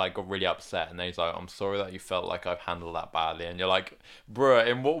she like got really upset, and then he's like, I'm sorry that you felt like I've handled that badly. And you're like, bruh,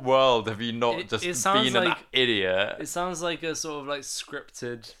 in what world have you not been an idiot? It sounds like a sort of like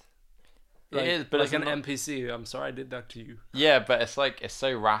scripted. Like, it is, but like an NPC. I'm sorry I did that to you. Yeah, but it's like, it's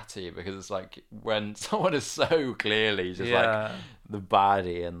so ratty because it's like when someone is so clearly just like the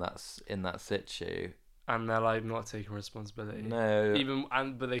baddie in that situ, and they're like not taking responsibility. No,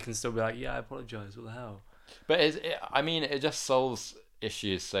 but they can still be like, yeah, I apologize. What the hell? But it just solves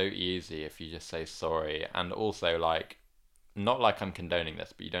issues so easy if you just say sorry, and also like, not like I'm condoning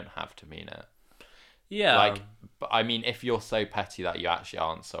this, but you don't have to mean it. Yeah. Like, but I mean, if you're so petty that you actually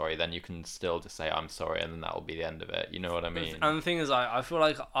aren't sorry, then you can still just say I'm sorry, and then that will be the end of it. You know what I mean? And the thing is, I feel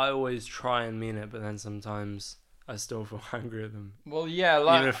like I always try and mean it, but then sometimes I still feel angry at them. Well, yeah,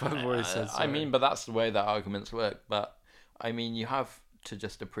 like, even if I've always said sorry. I mean, but that's the way that arguments work. But I mean, you have to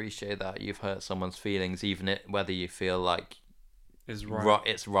just appreciate that you've hurt someone's feelings, even whether you feel like it's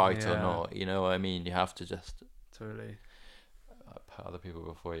right or not. You know what I mean? You have to just totally put other people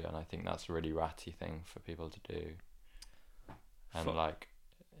before you, and I think that's a really ratty thing for people to do. And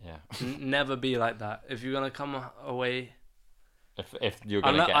never be like that. If you're gonna come away, if you're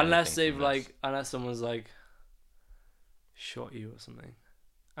gonna get unless someone's like shot you or something,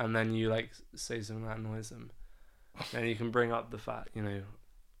 and then you like say something that annoys them, then you can bring up the fact, you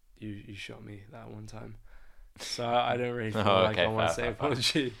shot me that one time. So I don't really feel like I want to say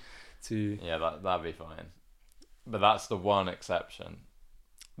apology to you. Yeah, that'd be fine. But that's the one exception.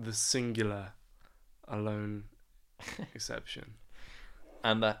 The singular, alone exception.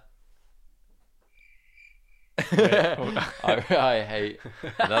 And I hate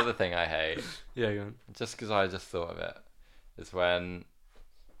another thing I hate. Yeah, go on. Just because I just thought of it, is when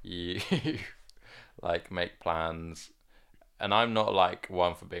you like make plans, and I'm not like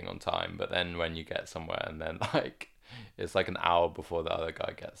one for being on time, but then when you get somewhere and then like it's like an hour before the other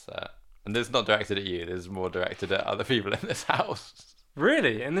guy gets there. And this is not directed at you, this is more directed at other people in this house.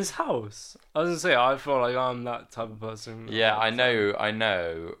 Really? In this house? I was gonna say, I feel like I'm that type of person. Yeah, I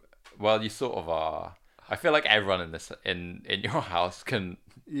know. Well, you sort of are. I feel like everyone in this in your house can.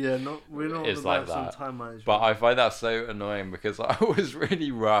 Yeah, we're not is like that. Time management. But I find that so annoying because I was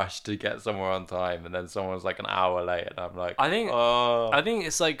really rushed to get somewhere on time, and then someone's like an hour late, and I'm like, I think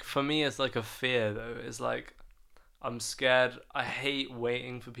it's like, for me, it's like a fear though. It's like I'm scared. I hate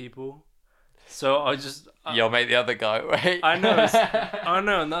waiting for people. So you'll make the other guy wait. I know,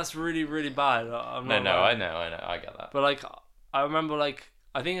 and that's really, really bad. I know, I get that. But like, I remember, like,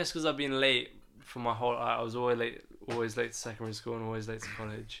 I think it's because I've been late for my whole. I was always late to secondary school and always late to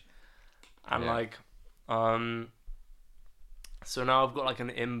college, and like, so now I've got like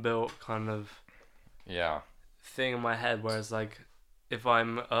an inbuilt kind of thing in my head where it's like, if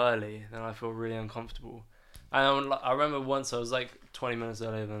I'm early, then I feel really uncomfortable. And I remember once I was like 20 minutes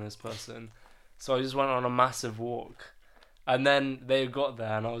earlier than this person. So I just went on a massive walk, and then they got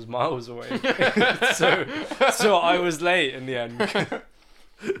there, and I was miles away. so I was late in the end.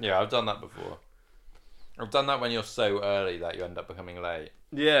 Yeah, I've done that before. I've done that when you're so early that you end up becoming late.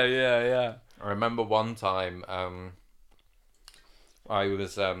 Yeah. I remember one time, I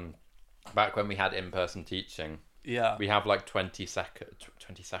was back when we had in-person teaching. Yeah. We have like 20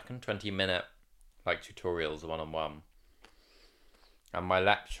 minute like tutorials 1-on-1, and my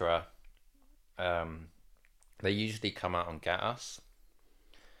lecturer they usually come out and get us.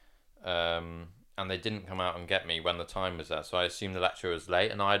 And they didn't come out and get me when the time was there, so I assumed the lecture was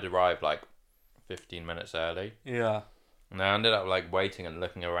late, and I'd arrived like 15 minutes early. Yeah. And I ended up like waiting and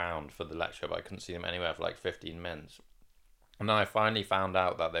looking around for the lecture, but I couldn't see them anywhere for like 15 minutes. And then I finally found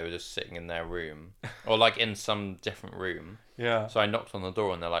out that they were just sitting in their room, or like in some different room. Yeah. So I knocked on the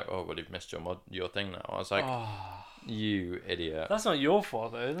door, and they're like, "Oh, well, you've missed your thing now." I was like, "You idiot!" That's not your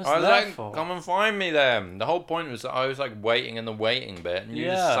fault though. That's I was their like, fault. "Come and find me then." The whole point was that I was like waiting in the waiting bit, and you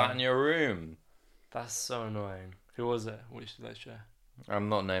just sat in your room. That's so annoying. Who was it? Which lecture? I'm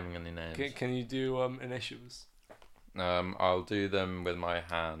not naming any names. Can you do initials? I'll do them with my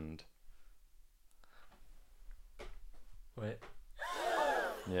hand. Wait.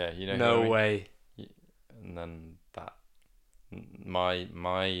 Yeah, you know. No way. And then that. My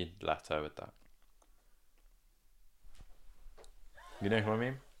letter with that. You know who I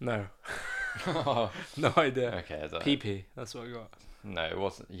mean? No. No idea. Okay. PP. That's what I got. No, it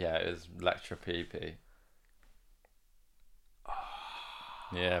wasn't. Yeah, it was lecture PP.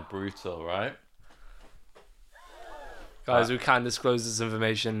 Yeah, brutal, right? Guys, we can't disclose this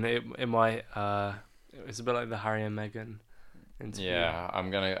information. It might. It's a bit like the Harry and Meghan interview. Yeah,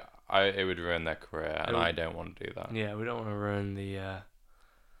 it would ruin their career, and I don't want to do that. Yeah, we don't want to ruin the.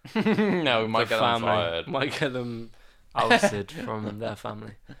 No, we might get them fired. Might get them ousted from their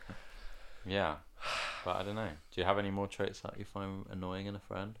family. Yeah, but I don't know. Do you have any more traits that you find annoying in a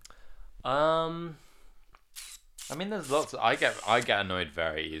friend? I mean, there's lots. I get annoyed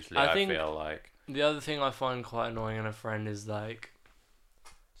very easily. I feel like the other thing I find quite annoying in a friend is like.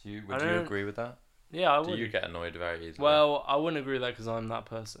 Would you agree with that? Yeah, I would. Do you get annoyed very easily? Well, I wouldn't agree with that because I'm that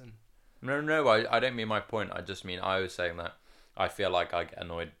person. No, I don't mean my point. I just mean I was saying that I feel like I get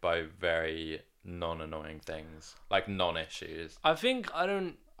annoyed by very non-annoying things, like non-issues. I think I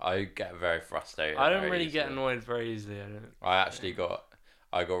don't. I get very frustrated. I don't really get annoyed very easily.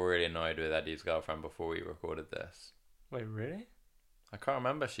 I got really annoyed with Eddie's girlfriend before we recorded this. Wait, really? I can't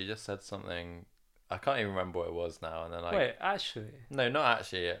remember. She just said something. I can't even remember what it was now. And then wait, actually? No, not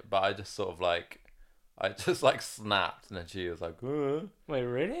actually. But I just sort of like, I just like snapped, and then she was like, Wait,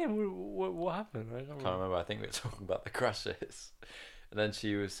 really? What happened? I can't remember. I think we were talking about the crushes. And then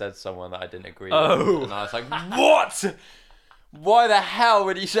she said someone that I didn't agree with. And I was like, what? Why the hell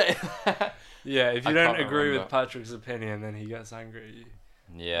would he say that? Yeah, if you don't agree with Patrick's opinion, then he gets angry at you.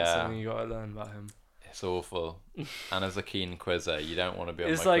 Yeah. That's something you gotta learn about him. It's awful. And as a keen quizzer, you don't want to be on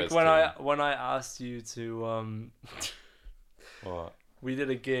it's my like quiz when team. when I asked you to What? We did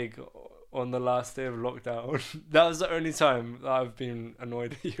a gig on the last day of lockdown. That was the only time that I've been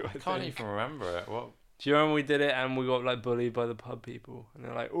annoyed at you. I can't even remember it. What? Do you remember we did it and we got like bullied by the pub people and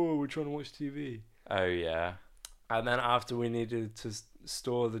they're like, "Oh, we're trying to watch TV." Oh yeah. And then after we needed to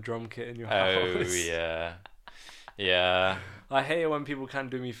store the drum kit in your house. Oh yeah. Yeah. I hate it when people can't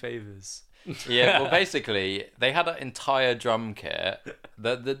do me favors. Yeah, well, basically, they had an entire drum kit.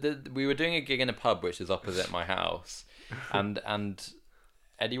 We were doing a gig in a pub which is opposite my house, and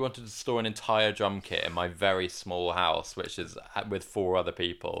Eddie wanted to store an entire drum kit in my very small house, which is with 4 other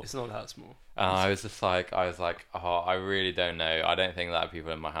people. It's not that small. And I was like, oh, I really don't know. I don't think that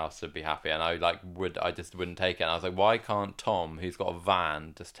people in my house would be happy, and I just wouldn't take it. And I was like, why can't Tom, who's got a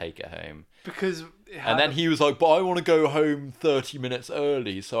van, just take it home? Because. And then he was like, but I want to go home 30 minutes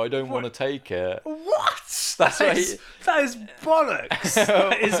early, so I don't want to take it. What? That is bollocks.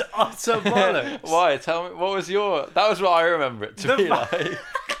 That is utter bollocks. Why? Tell me, what was that was what I remember it to be like.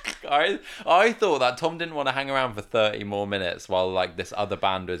 I thought that Tom didn't want to hang around for 30 more minutes while like this other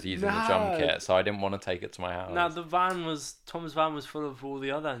band was using the drum kit, so I didn't want to take it to my house. Now Tom's van was full of all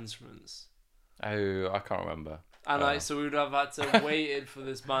the other instruments. Oh, I can't remember. And so we would have had to waited for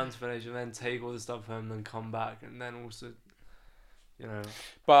this band to finish and then take all the stuff home and then come back and then also, you know.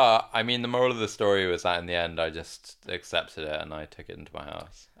 But I mean, the moral of the story was that in the end I just accepted it and I took it into my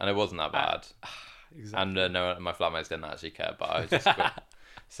house, and it wasn't that bad. Exactly. And no, my flatmates didn't actually care, but I was just.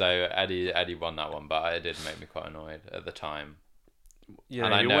 So Eddie won that one, but it did make me quite annoyed at the time. Yeah,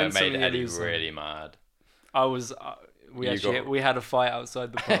 and I know it made Eddie really mad. I was. We had a fight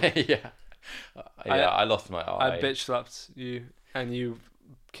outside the pub. Yeah. I lost my eye. I bitch slapped you, and you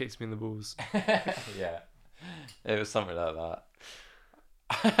kicked me in the balls. Yeah, it was something like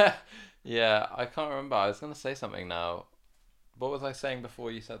that. Yeah, I can't remember. I was gonna say something now. What was I saying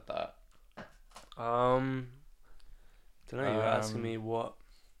before you said that? Don't know. You were asking me what.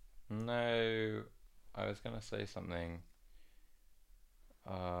 No, I was gonna say something.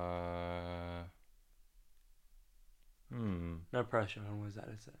 No pressure. I always that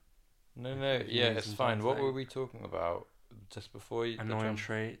is it. No, yeah, it's fine. What were we talking about just before you? Annoying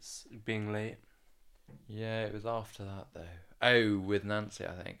traits, being late. Yeah, it was after that though. Oh, with Nancy,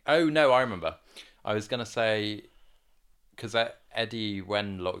 I think. Oh no, I remember. I was gonna say because Eddie,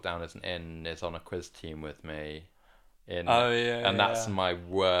 when lockdown isn't in, is on a quiz team with me. Oh yeah, And that's yeah. my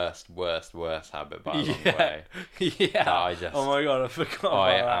worst habit by a long Yeah, way. yeah. That Oh my god, I forgot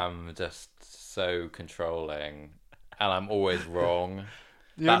I about am just so controlling, and I'm always wrong. that.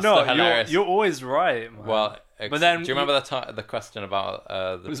 You're That's the not. hilarious. You're always right, man. Well, but then do you remember the question about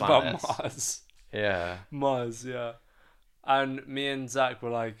it the was planets? about Mars. Yeah. Mars, yeah. And me and Zach were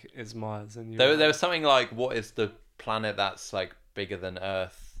like, "It's Mars," and you. There were was like, something like, what is the planet that's like bigger than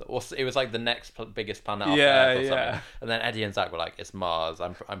Earth? Or it was like the next biggest planet after Yeah, Earth or something. yeah. And then Eddie and Zach were like, it's Mars.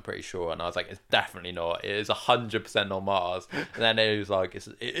 I'm pretty sure. And I was like, it's definitely not. It is 100% not Mars. And then Eddie was like, it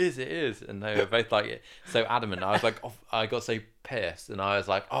is. And they were both like so adamant. I was like, oh, I got so pissed. And I was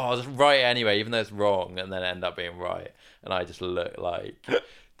like, oh, I'll just write it anyway, even though it's wrong. And then it ended up being right. And I just looked like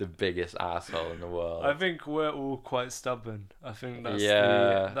the biggest asshole in the world. I think we're all quite stubborn. I think that's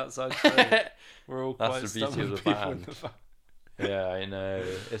Yeah. that's our trait. We're all That's quite the beauty stubborn of the people in band. the band. Yeah, I know.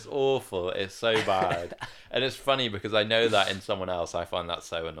 It's awful. It's so bad. And it's funny because I know that in someone else I find that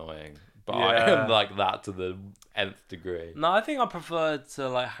so annoying. But I Yeah. am like that to the nth degree. No, I think I prefer to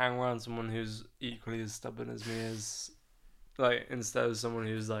like hang around someone who's equally as stubborn as me as like instead of someone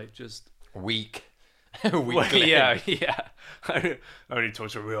who's like just Weak. Well, Weakling. yeah. I only talk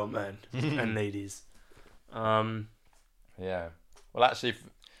to real men and ladies. Yeah. Well, actually,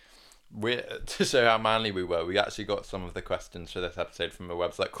 to show how manly we were, we actually got some of the questions for this episode from a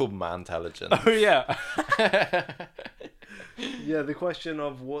website called Mantelligence. Oh yeah. Yeah, the question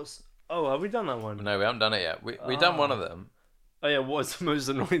of what's have we done that one? No, we haven't done it yet. We done one of them. Oh yeah, what's the most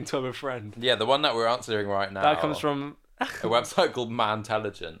annoying to have a friend? Yeah, the one that we're answering right now. That comes from a website called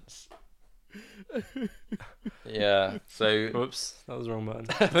Mantelligence. Yeah, so Whoops, that was the wrong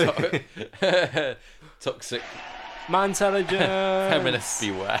button. toxic Mantelligence. feminists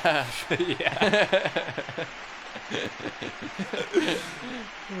beware. Yeah.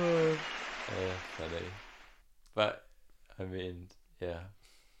 Funny, but I mean, yeah.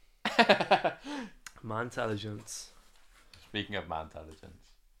 Mantelligence. Speaking of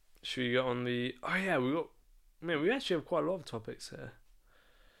Mantelligence, Should we get on the? Oh yeah, we actually have quite a lot of topics here.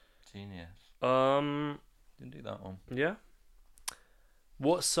 genius. Didn't do that one. Yeah.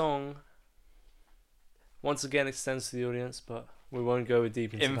 What song? Once again, extends to the audience, but we won't go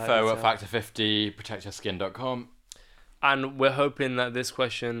deep into that Info detail. at factor50protectyourskin.com. And we're hoping that this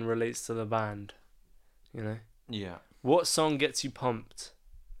question relates to the band. You know, Yeah. what song gets you pumped?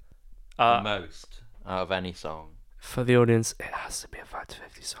 Most out of any song. For the audience, it has to be a Factor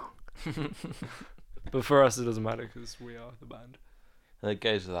 50 song. But for us, it doesn't matter because we are the band. It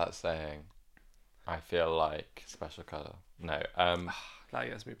goes without saying. I feel like Special Colour. No. That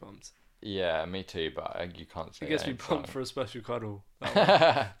gets me pumped. Yeah, me too. But you can't say It gets me any pumped song. for a special cuddle.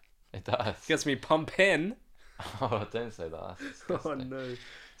 It does. Gets me pumping. Oh, don't say that. That's Oh disgusting. no.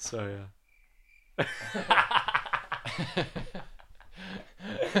 So yeah.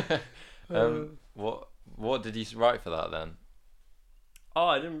 What did you write for that then? Oh,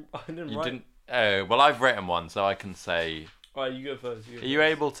 I didn't You write. didn't. Oh, well, I've written one, so I can say. Alright, you go first. Are you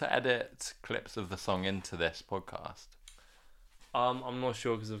able to edit clips of the song into this podcast? I'm not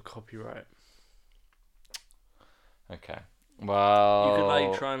sure because of copyright. Okay. Well, You could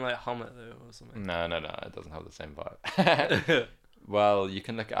like try and like hum it though or something. No, it doesn't have the same vibe. Well, you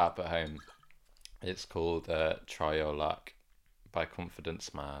can look it up at home. It's called "Try Your Luck" by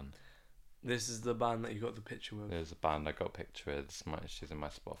Confidence Man. This is the band that you got the picture with. There's a band I got a picture with. She's in my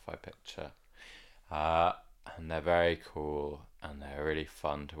Spotify picture. And they're very cool and they're really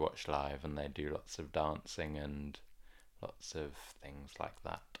fun to watch live, and they do lots of dancing and lots of things like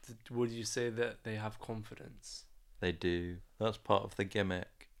that. Would you say that they have confidence? They do. That's part of the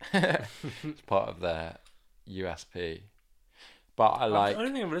gimmick. It's part of their USP. But I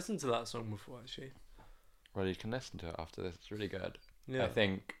don't think I've listened to that song before actually. Well, you can listen to it after this. It's really good. Yeah. I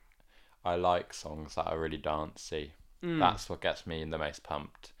think I like songs that are really dancey. That's what gets me the most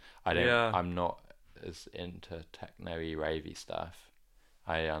pumped. I'm not as into techno-y, ravey stuff.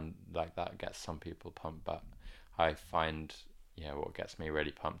 I like that gets some people pumped, but I find what gets me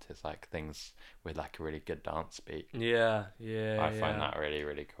really pumped is like things with like a really good dance beat. Yeah. I find that really,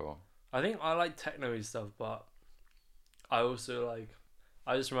 really cool. I think I like techno-y stuff, but I also like.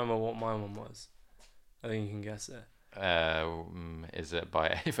 I just remember what my one was. I think you can guess it. Is it by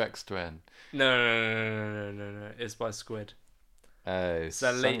Aphex Twin? No. It's by Squid. Oh, It's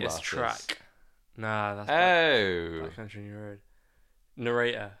their latest Sunglasses. track. Nah, that's Oh. Black Country New Road.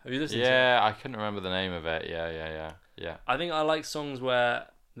 Narrator. Have you listened to it? Yeah, I couldn't remember the name of it. Yeah. I think I like songs where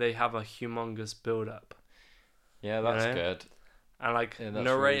they have a humongous build up. Yeah, that's know? good. And like Yeah, that's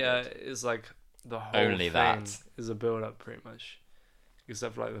narrator really is like the whole Only thing that. is a build up pretty much,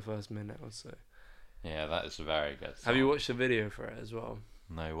 except for like the first minute or so. Yeah, that is a very good song. Have you watched the video for it as well?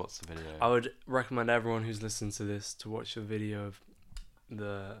 No, what's the video? I would recommend everyone who's listening to this to watch the video of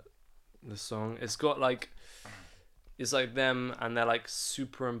the song. It's got like, it's like them and they're like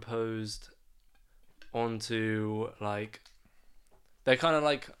superimposed onto like, they're kind of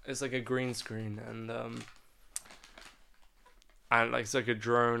like, it's like a green screen and like it's like a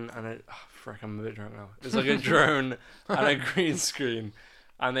drone and a, frick, I'm a bit drunk now. It's like a drone and a green screen,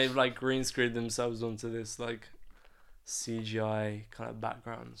 and they've like green screened themselves onto this like CGI kind of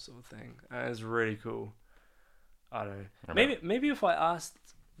background sort of thing, and it's really cool. I don't know. Maybe if I asked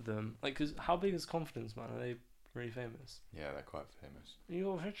them, like, cause how big is Confidence Man? Are they really famous? Yeah, they're quite famous. You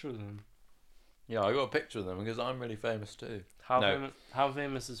got a picture of them? Yeah, I got a picture of them because I'm really famous too. How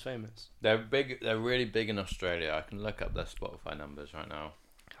famous is famous? They're big. They're really big in Australia. I can look up their Spotify numbers right now.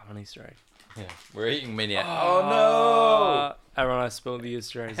 Have an Easter egg. Yeah, we're eating mini eggs. Oh no! Everyone, I spilled the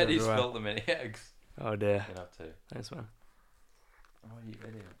Easter eggs. Eddie everywhere. spilled the mini eggs. Oh dear. You have to. Thanks, man. Oh, you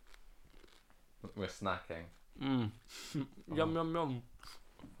idiot. We're snacking. Yum yum yum.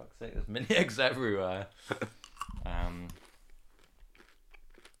 For fuck's sake, there's mini eggs everywhere.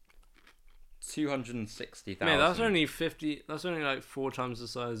 260,000. Man, that's only 50. That's only like 4 times the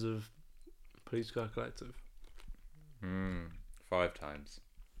size of Police Car Collective. 5 times.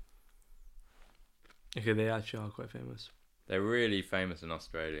 Okay, they actually are quite famous. They're really famous in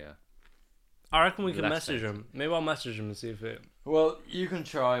Australia. I reckon we can Less message famous. them. Maybe I'll message them and see if it. Well, you can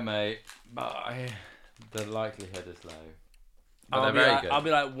try, mate, but the likelihood is low. But I'll they're be very like, good. I'll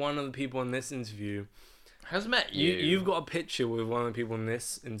be like one of the people in this interview. Has met you. You've got a picture with one of the people in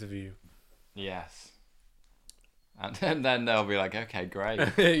this interview. Yes. And then they'll be like, okay, great.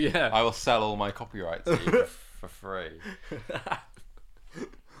 Yeah. I will sell all my copyright to you for free.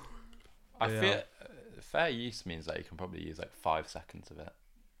 I feel fair use means that you can probably use like 5 seconds of it.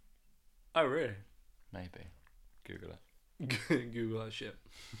 Oh really? Maybe. Google it. Google that shit.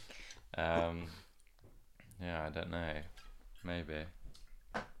 Yeah, I don't know. Maybe.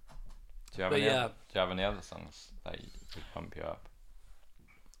 Do you have any other songs that would pump you up?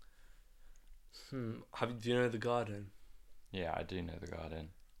 Do you know The Garden? Yeah, I do know The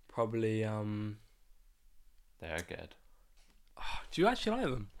Garden. Probably They're good. do you actually like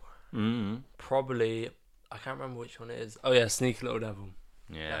them? Probably I can't remember which one it is. Oh yeah, Sneaky Little Devil.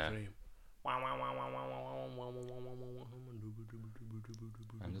 Yeah. Definitely.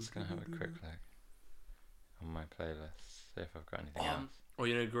 I'm just gonna have a quick look on my playlist, see if I've got anything else. Or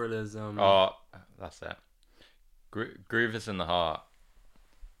you know Gorillaz. Oh, that's it. Groove is in the heart.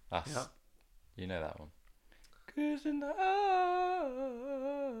 That's you know that one. Groove's in the heart.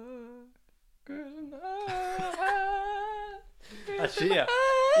 Groove's in the heart. Actually, yeah.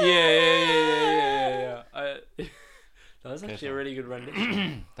 That was actually a really good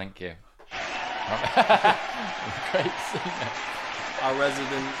rendition. Thank you. Great singer. Our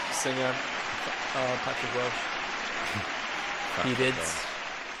resident singer, Patrick Welsh. He did.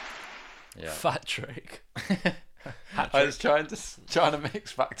 Yeah. Patrick. I was trying to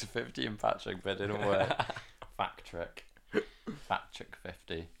mix Factor 50 and Patrick, but it didn't work. Patrick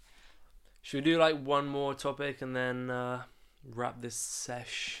 50. Should we do like one more topic and then wrap this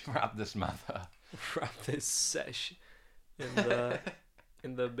sesh? Wrap this mother. Wrap this sesh in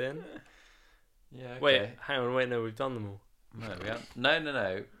the bin. Yeah. Okay. Wait, hang on. Wait, no, we've done them all. No, we haven't.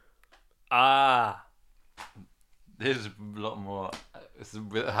 No. Ah. This is a lot more. It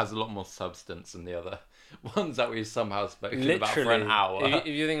has a lot more substance than the other ones that we've somehow spoken about for an hour. If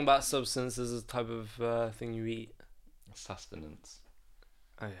you think about substance as a type of thing you eat. Sustenance.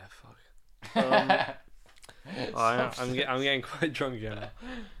 Oh yeah, fuck. I'm getting quite drunk here.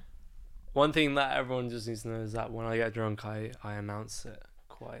 One thing that everyone just needs to know is that when I get drunk, I announce it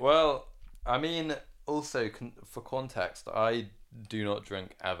quite. Well, I mean, also for context, I do not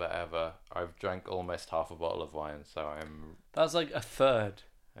drink ever. I've drank almost half a bottle of wine, so I'm. That's like a third.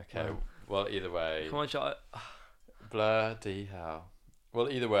 Okay. Well, either way. How much? Bloody hell. Well,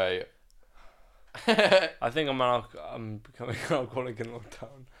 either way. I think I'm becoming alcoholic in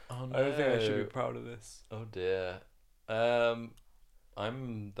lockdown. Oh no. I don't think I should be proud of this. Oh dear. I'm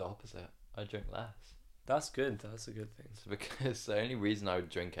the opposite. I drink less. That's good. That's a good thing. It's because the only reason I would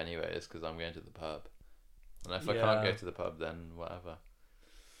drink anyway is because I'm going to the pub. And if I can't go to the pub, then whatever.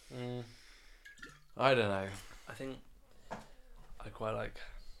 I don't know. I think I quite like.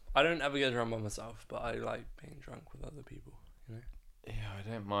 I don't ever get drunk by myself, but I like being drunk with other people. You know. Yeah, I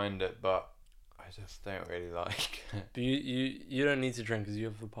don't mind it, but I just don't really like it. But you don't need to drink because you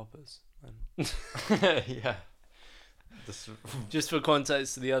have the poppers. Yeah. Just for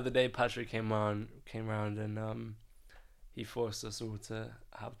context, the other day Patrick came round and he forced us all to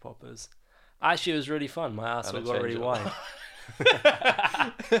have poppers. Actually, it was really fun. My asshole got really wide.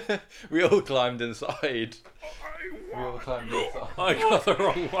 We all climbed inside. I got the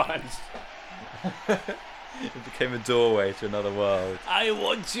wrong one. It became a doorway to another world. I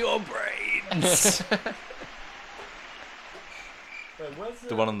want your brains. Wait, where's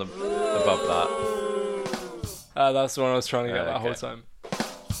the one on the above that. That's the one I was trying to get that Okay. whole time.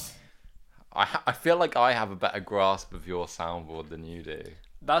 I feel like I have a better grasp of your soundboard than you do.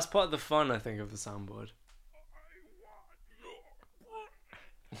 That's part of the fun, I think, of the soundboard.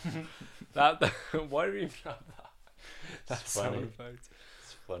 Why do we even have that? That sound effect.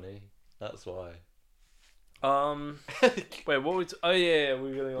 It's funny. That's why. Wait, what we? Oh yeah,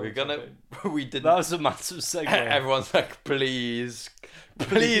 we're gonna. We didn't. That was a massive segue. Everyone's like, please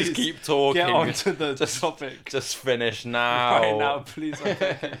keep talking. Get on to the topic. Just finish now. Right now, please.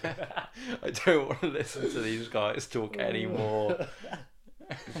 I don't want to listen to these guys talk anymore.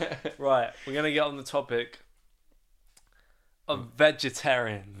 Right, we're gonna get on the topic of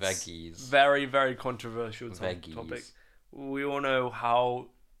vegetarians. Veggies. Very, very controversial Veggies. topic. We all know how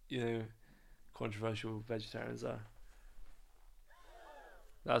controversial vegetarians are.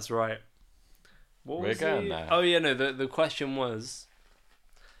 That's right. We're going there. Oh yeah, no. The question was,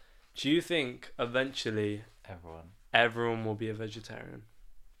 do you think eventually everyone will be a vegetarian?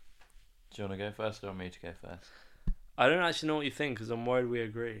 Do you want to go first or want me to go first? I don't actually know what you think because I'm worried we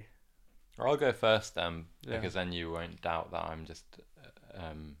agree. Or I'll go first then, Yeah. because then you won't doubt that I'm just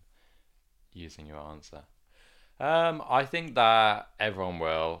using your answer. I think that everyone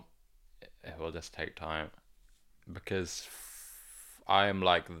will. It will just take time, because I am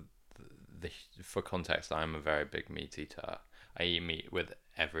like for context, I'm a very big meat eater. I eat meat with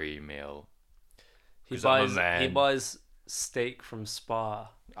every meal. He buys steak from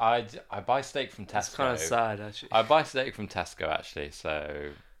Spa. I buy steak from Tesco. It's kind of sad, actually. I buy steak from Tesco, actually, so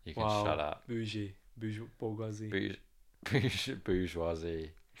you can shut up. Bougie. Bourgeoisie.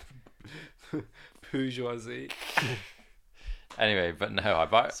 Bourgeoisie. Bourgeoisie. Anyway, but no, I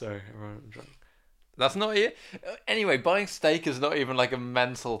buy... Sorry, I'm drunk. That's not it. Anyway, buying steak is not even like a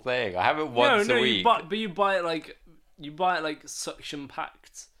mental thing. I have it once a week. But you buy it like suction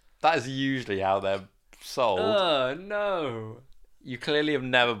packed. That is usually how they're sold. No. You clearly have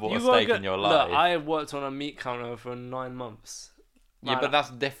never bought a steak in your life. Look, I worked on a meat counter for 9 months. Yeah, but that's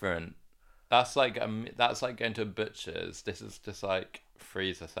different. That's like going to a butcher's. This is just like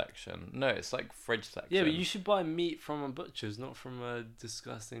freezer section. No, it's like fridge section. Yeah, but you should buy meat from a butcher's, not from a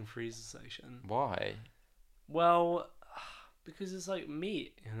disgusting freezer section. Why? Well, because it's like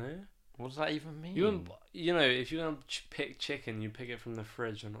meat, What does that even mean? If you're gonna pick chicken, you pick it from the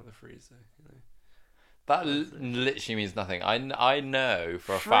fridge and not the freezer. That literally means nothing. I know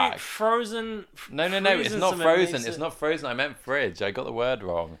for a fact. Frozen. No. It's not frozen. It's not frozen. I meant fridge. I got the word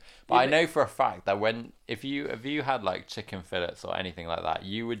wrong. But I know for a fact that if you had like chicken fillets or anything like that,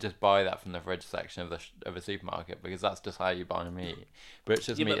 you would just buy that from the fridge section of a supermarket, because that's just how you buy meat.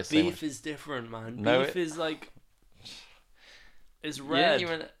 Butcher's meat is beef is different, man. No, beef is like it's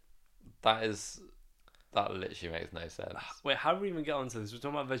red. That literally makes no sense. Wait, how did we even get onto this? We're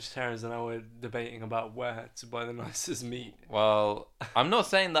talking about vegetarians and now we're debating about where to buy the nicest meat. Well, I'm not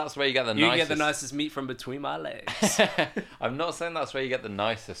saying that's where you get the nicest... You get the nicest meat from between my legs. I'm not saying that's where you get the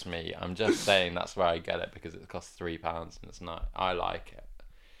nicest meat. I'm just saying that's where I get it, because it costs £3 and it's not... I like it.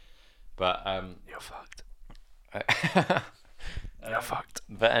 But, You're fucked. You're fucked.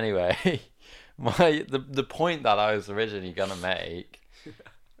 But anyway, the point that I was originally going to make...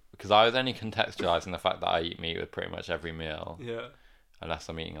 Because I was only contextualising the fact that I eat meat with pretty much every meal. Yeah. Unless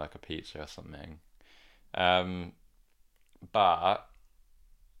I'm eating like a pizza or something. But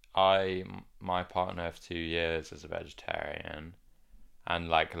my partner of 2 years is a vegetarian, and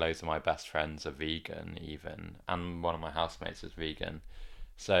like loads of my best friends are vegan even, and one of my housemates is vegan.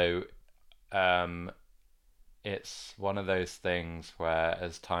 So it's one of those things where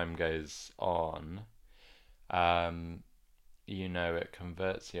as time goes on, it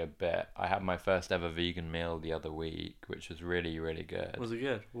converts you a bit. I had my first ever vegan meal the other week, which was really, really good. Was it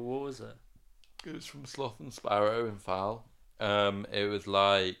good? Well, what was it? It was from Sloth and Sparrow in Fowl. It was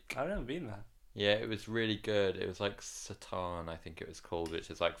like... I've never been there. Yeah, it was really good. It was like seitan, I think it was called, which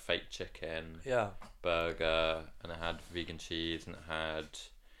is like fake chicken. Yeah. Burger, and it had vegan cheese, and it had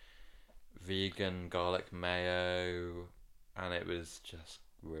vegan garlic mayo, and it was just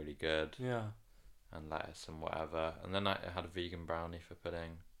really good. Yeah. And lettuce and whatever. And then I had a vegan brownie for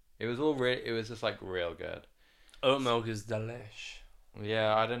pudding. It was all it was just like real good. Oat milk is delish.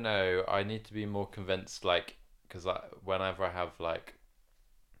 Yeah, I don't know. I need to be more convinced, like, because whenever I have like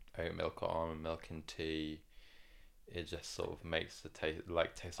oat milk or almond milk in tea, it just sort of makes the taste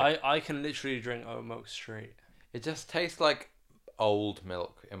like I can literally drink oat milk straight. it just tastes like old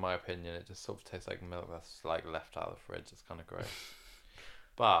milk, in my opinion. It just sort of tastes like milk that's like left out of the fridge. It's kind of gross.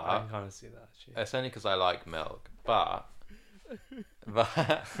 But I can kind of see that actually. it's only because I like milk. But but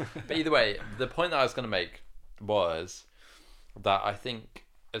either way, the point that I was going to make was that I think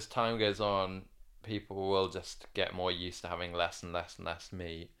as time goes on, people will just get more used to having less and less and less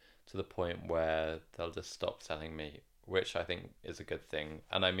meat, to the point where they'll just stop selling meat, which I think is a good thing.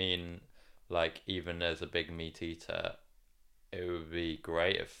 And I mean, like, even as a big meat eater, it would be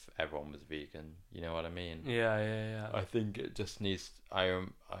great if everyone was vegan. You know what I mean? Yeah. I think it just needs.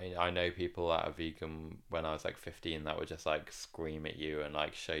 I know people that are vegan when I was like 15 that would just like scream at you and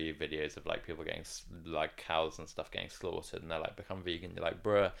like show you videos of like people getting like cows and stuff getting slaughtered, and they're like, become vegan. You're like,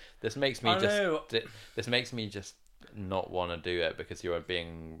 bruh, this makes me this makes me just not want to do it because you are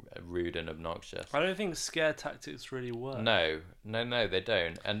being rude and obnoxious. I don't think scare tactics really work. No, they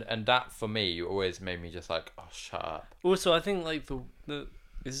don't. And that for me always made me just like, oh, shut up. Also, I think like the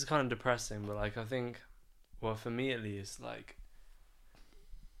this is kind of depressing, but like I think, well, for me at least, like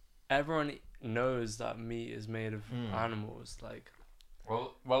everyone knows that meat is made of animals. Like,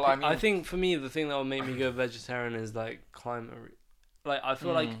 well, I mean, I think for me the thing that will make me go vegetarian is like climate. Like I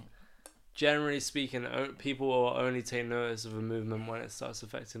feel like, generally speaking, people will only take notice of a movement when it starts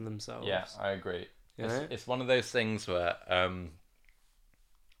affecting themselves. Yeah, I agree. You know? It's one of those things where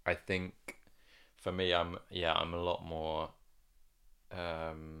I think for me, I'm a lot more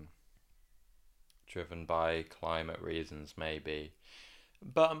driven by climate reasons, maybe.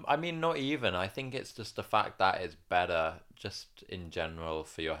 But I mean, not even. I think it's just the fact that it's better, just in general,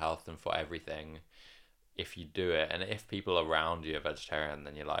 for your health and for everything, if you do it. And if people around you are vegetarian,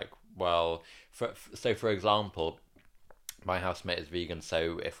 then you're like, well, for example, my housemate is vegan,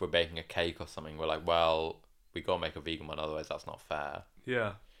 so if we're baking a cake or something, we're like, well, we gotta make a vegan one, otherwise that's not fair.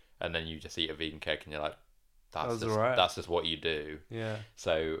 Yeah. And then you just eat a vegan cake and you're like, that's just what you do. Yeah.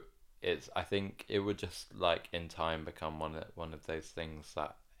 So I think it would just like in time become one of those things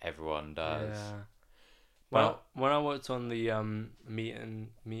that everyone does. Yeah. But when I worked on the meat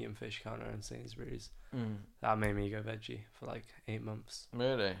and fish counter in Sainsbury's, that made me go veggie for like 8 months.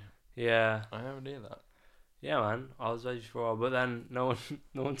 Really? Yeah. I never knew that. Yeah, man. I was veggie for a while, but then no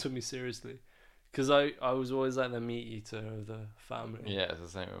one took me seriously, because I was always like the meat eater of the family. Yeah, it's the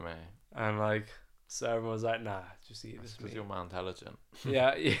same with me. And like, so everyone was like, nah, just eat this meat. Because you're more intelligent.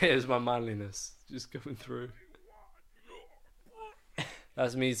 Yeah, it's my manliness just going through.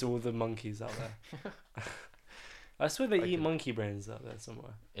 That's me to all the monkeys out there. I swear they eat monkey brains out there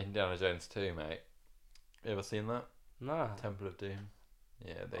somewhere. Indiana Jones 2, mate. You ever seen that? Nah. Temple of Doom.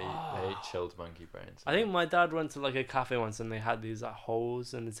 Yeah, they eat chilled monkey brains. I think my dad went to like a cafe once and they had these like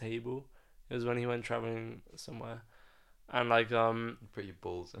holes in the table. It was when he went traveling somewhere, and like put your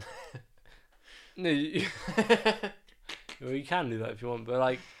balls in. No, well, you can do that if you want, but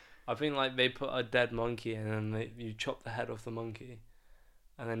like I think like they put a dead monkey in and then you chop the head off the monkey,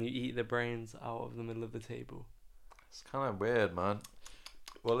 and then you eat the brains out of the middle of the table. It's kind of weird, man.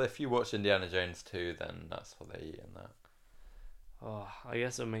 Well, if you watch Indiana Jones 2, then that's what they eat in that. Oh, I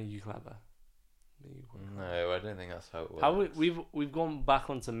guess it'll make you clever. No, I don't think that's how it works. We've gone back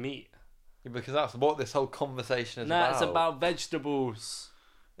onto meat. Yeah, because that's what this whole conversation is about. No, it's about vegetables.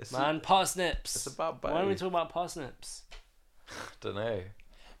 Parsnips. It's about both. Why don't we talk about parsnips? Don't know.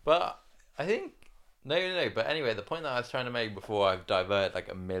 But I think... No. But anyway, the point that I was trying to make before I've diverted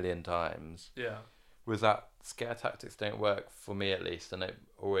like a million times... Yeah. Was that scare tactics don't work, for me at least, and it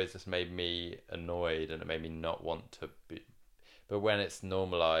always just made me annoyed and it made me not want to be... But when it's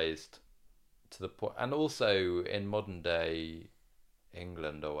normalised to the point... And also in modern day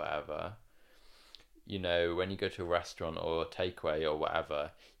England or whatever... You know, when you go to a restaurant or a takeaway or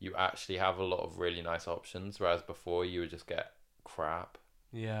whatever, you actually have a lot of really nice options, whereas before you would just get crap.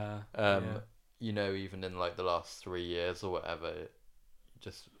 Yeah. You know, even in like the last 3 years or whatever,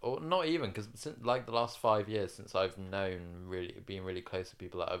 or not even, because since like the last 5 years since I've been really close to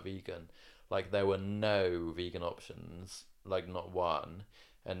people that are vegan, like there were no vegan options, like not one,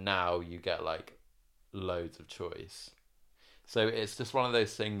 and now you get like loads of choice. So it's just one of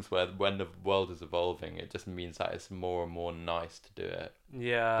those things where when the world is evolving, it just means that it's more and more nice to do it.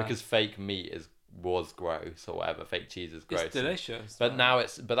 Yeah. Because fake meat was gross or whatever. Fake cheese is gross. It's delicious. But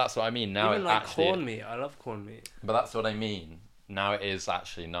that's what I mean. Now even it like actually... corned meat. I love corned meat. But that's what I mean. Now it is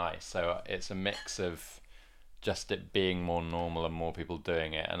actually nice. So it's a mix of just it being more normal and more people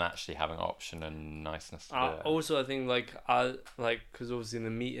doing it and actually having option and niceness to do it. Also, I think because obviously the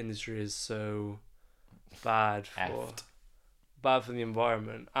meat industry is so bad for the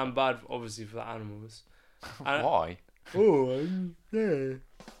environment and bad obviously for the animals. Why? Yeah.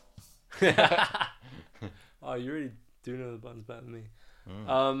 Oh, you really do know the buttons better than me.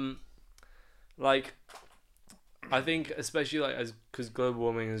 I think especially because global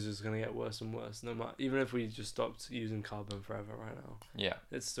warming is just gonna get worse and worse. No matter, even if we just stopped using carbon forever right now,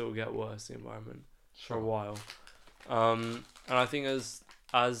 it'd still get worse, the environment, for a while. And I think as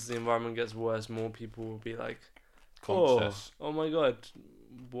the environment gets worse, more people will be like, conscious. Oh my god,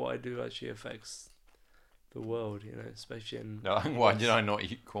 what I do actually affects the world, especially in... Why did I not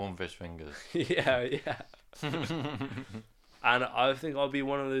eat cornfish fingers? yeah. And I think I'll be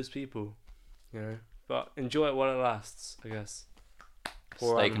one of those people, But enjoy it while it lasts, I guess.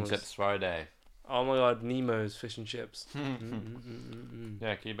 Poor Steak animals. and chips Friday. Oh my god, Nemo's fish and chips.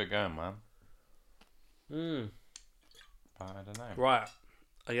 Yeah, keep it going, man. I don't know. Right.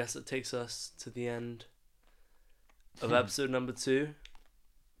 I guess it takes us to the end of episode number 2.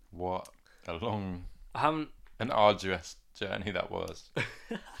 What a long an arduous journey that was.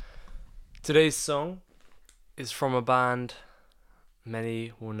 Today's song is from a band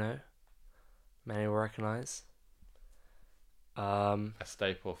many will know, many will recognise. A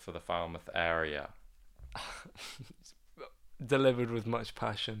staple for the Falmouth area. Delivered with much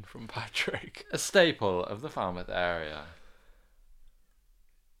passion from Patrick. A staple of the Falmouth area.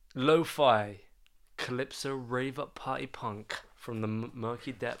 Lo-fi, calypso rave-up party punk from the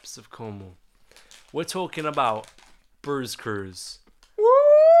murky depths of Cornwall. We're talking about Bruise Cruise.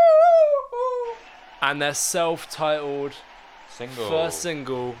 And their self-titled first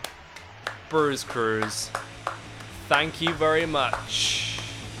single, Bruise Cruise. Thank you very much.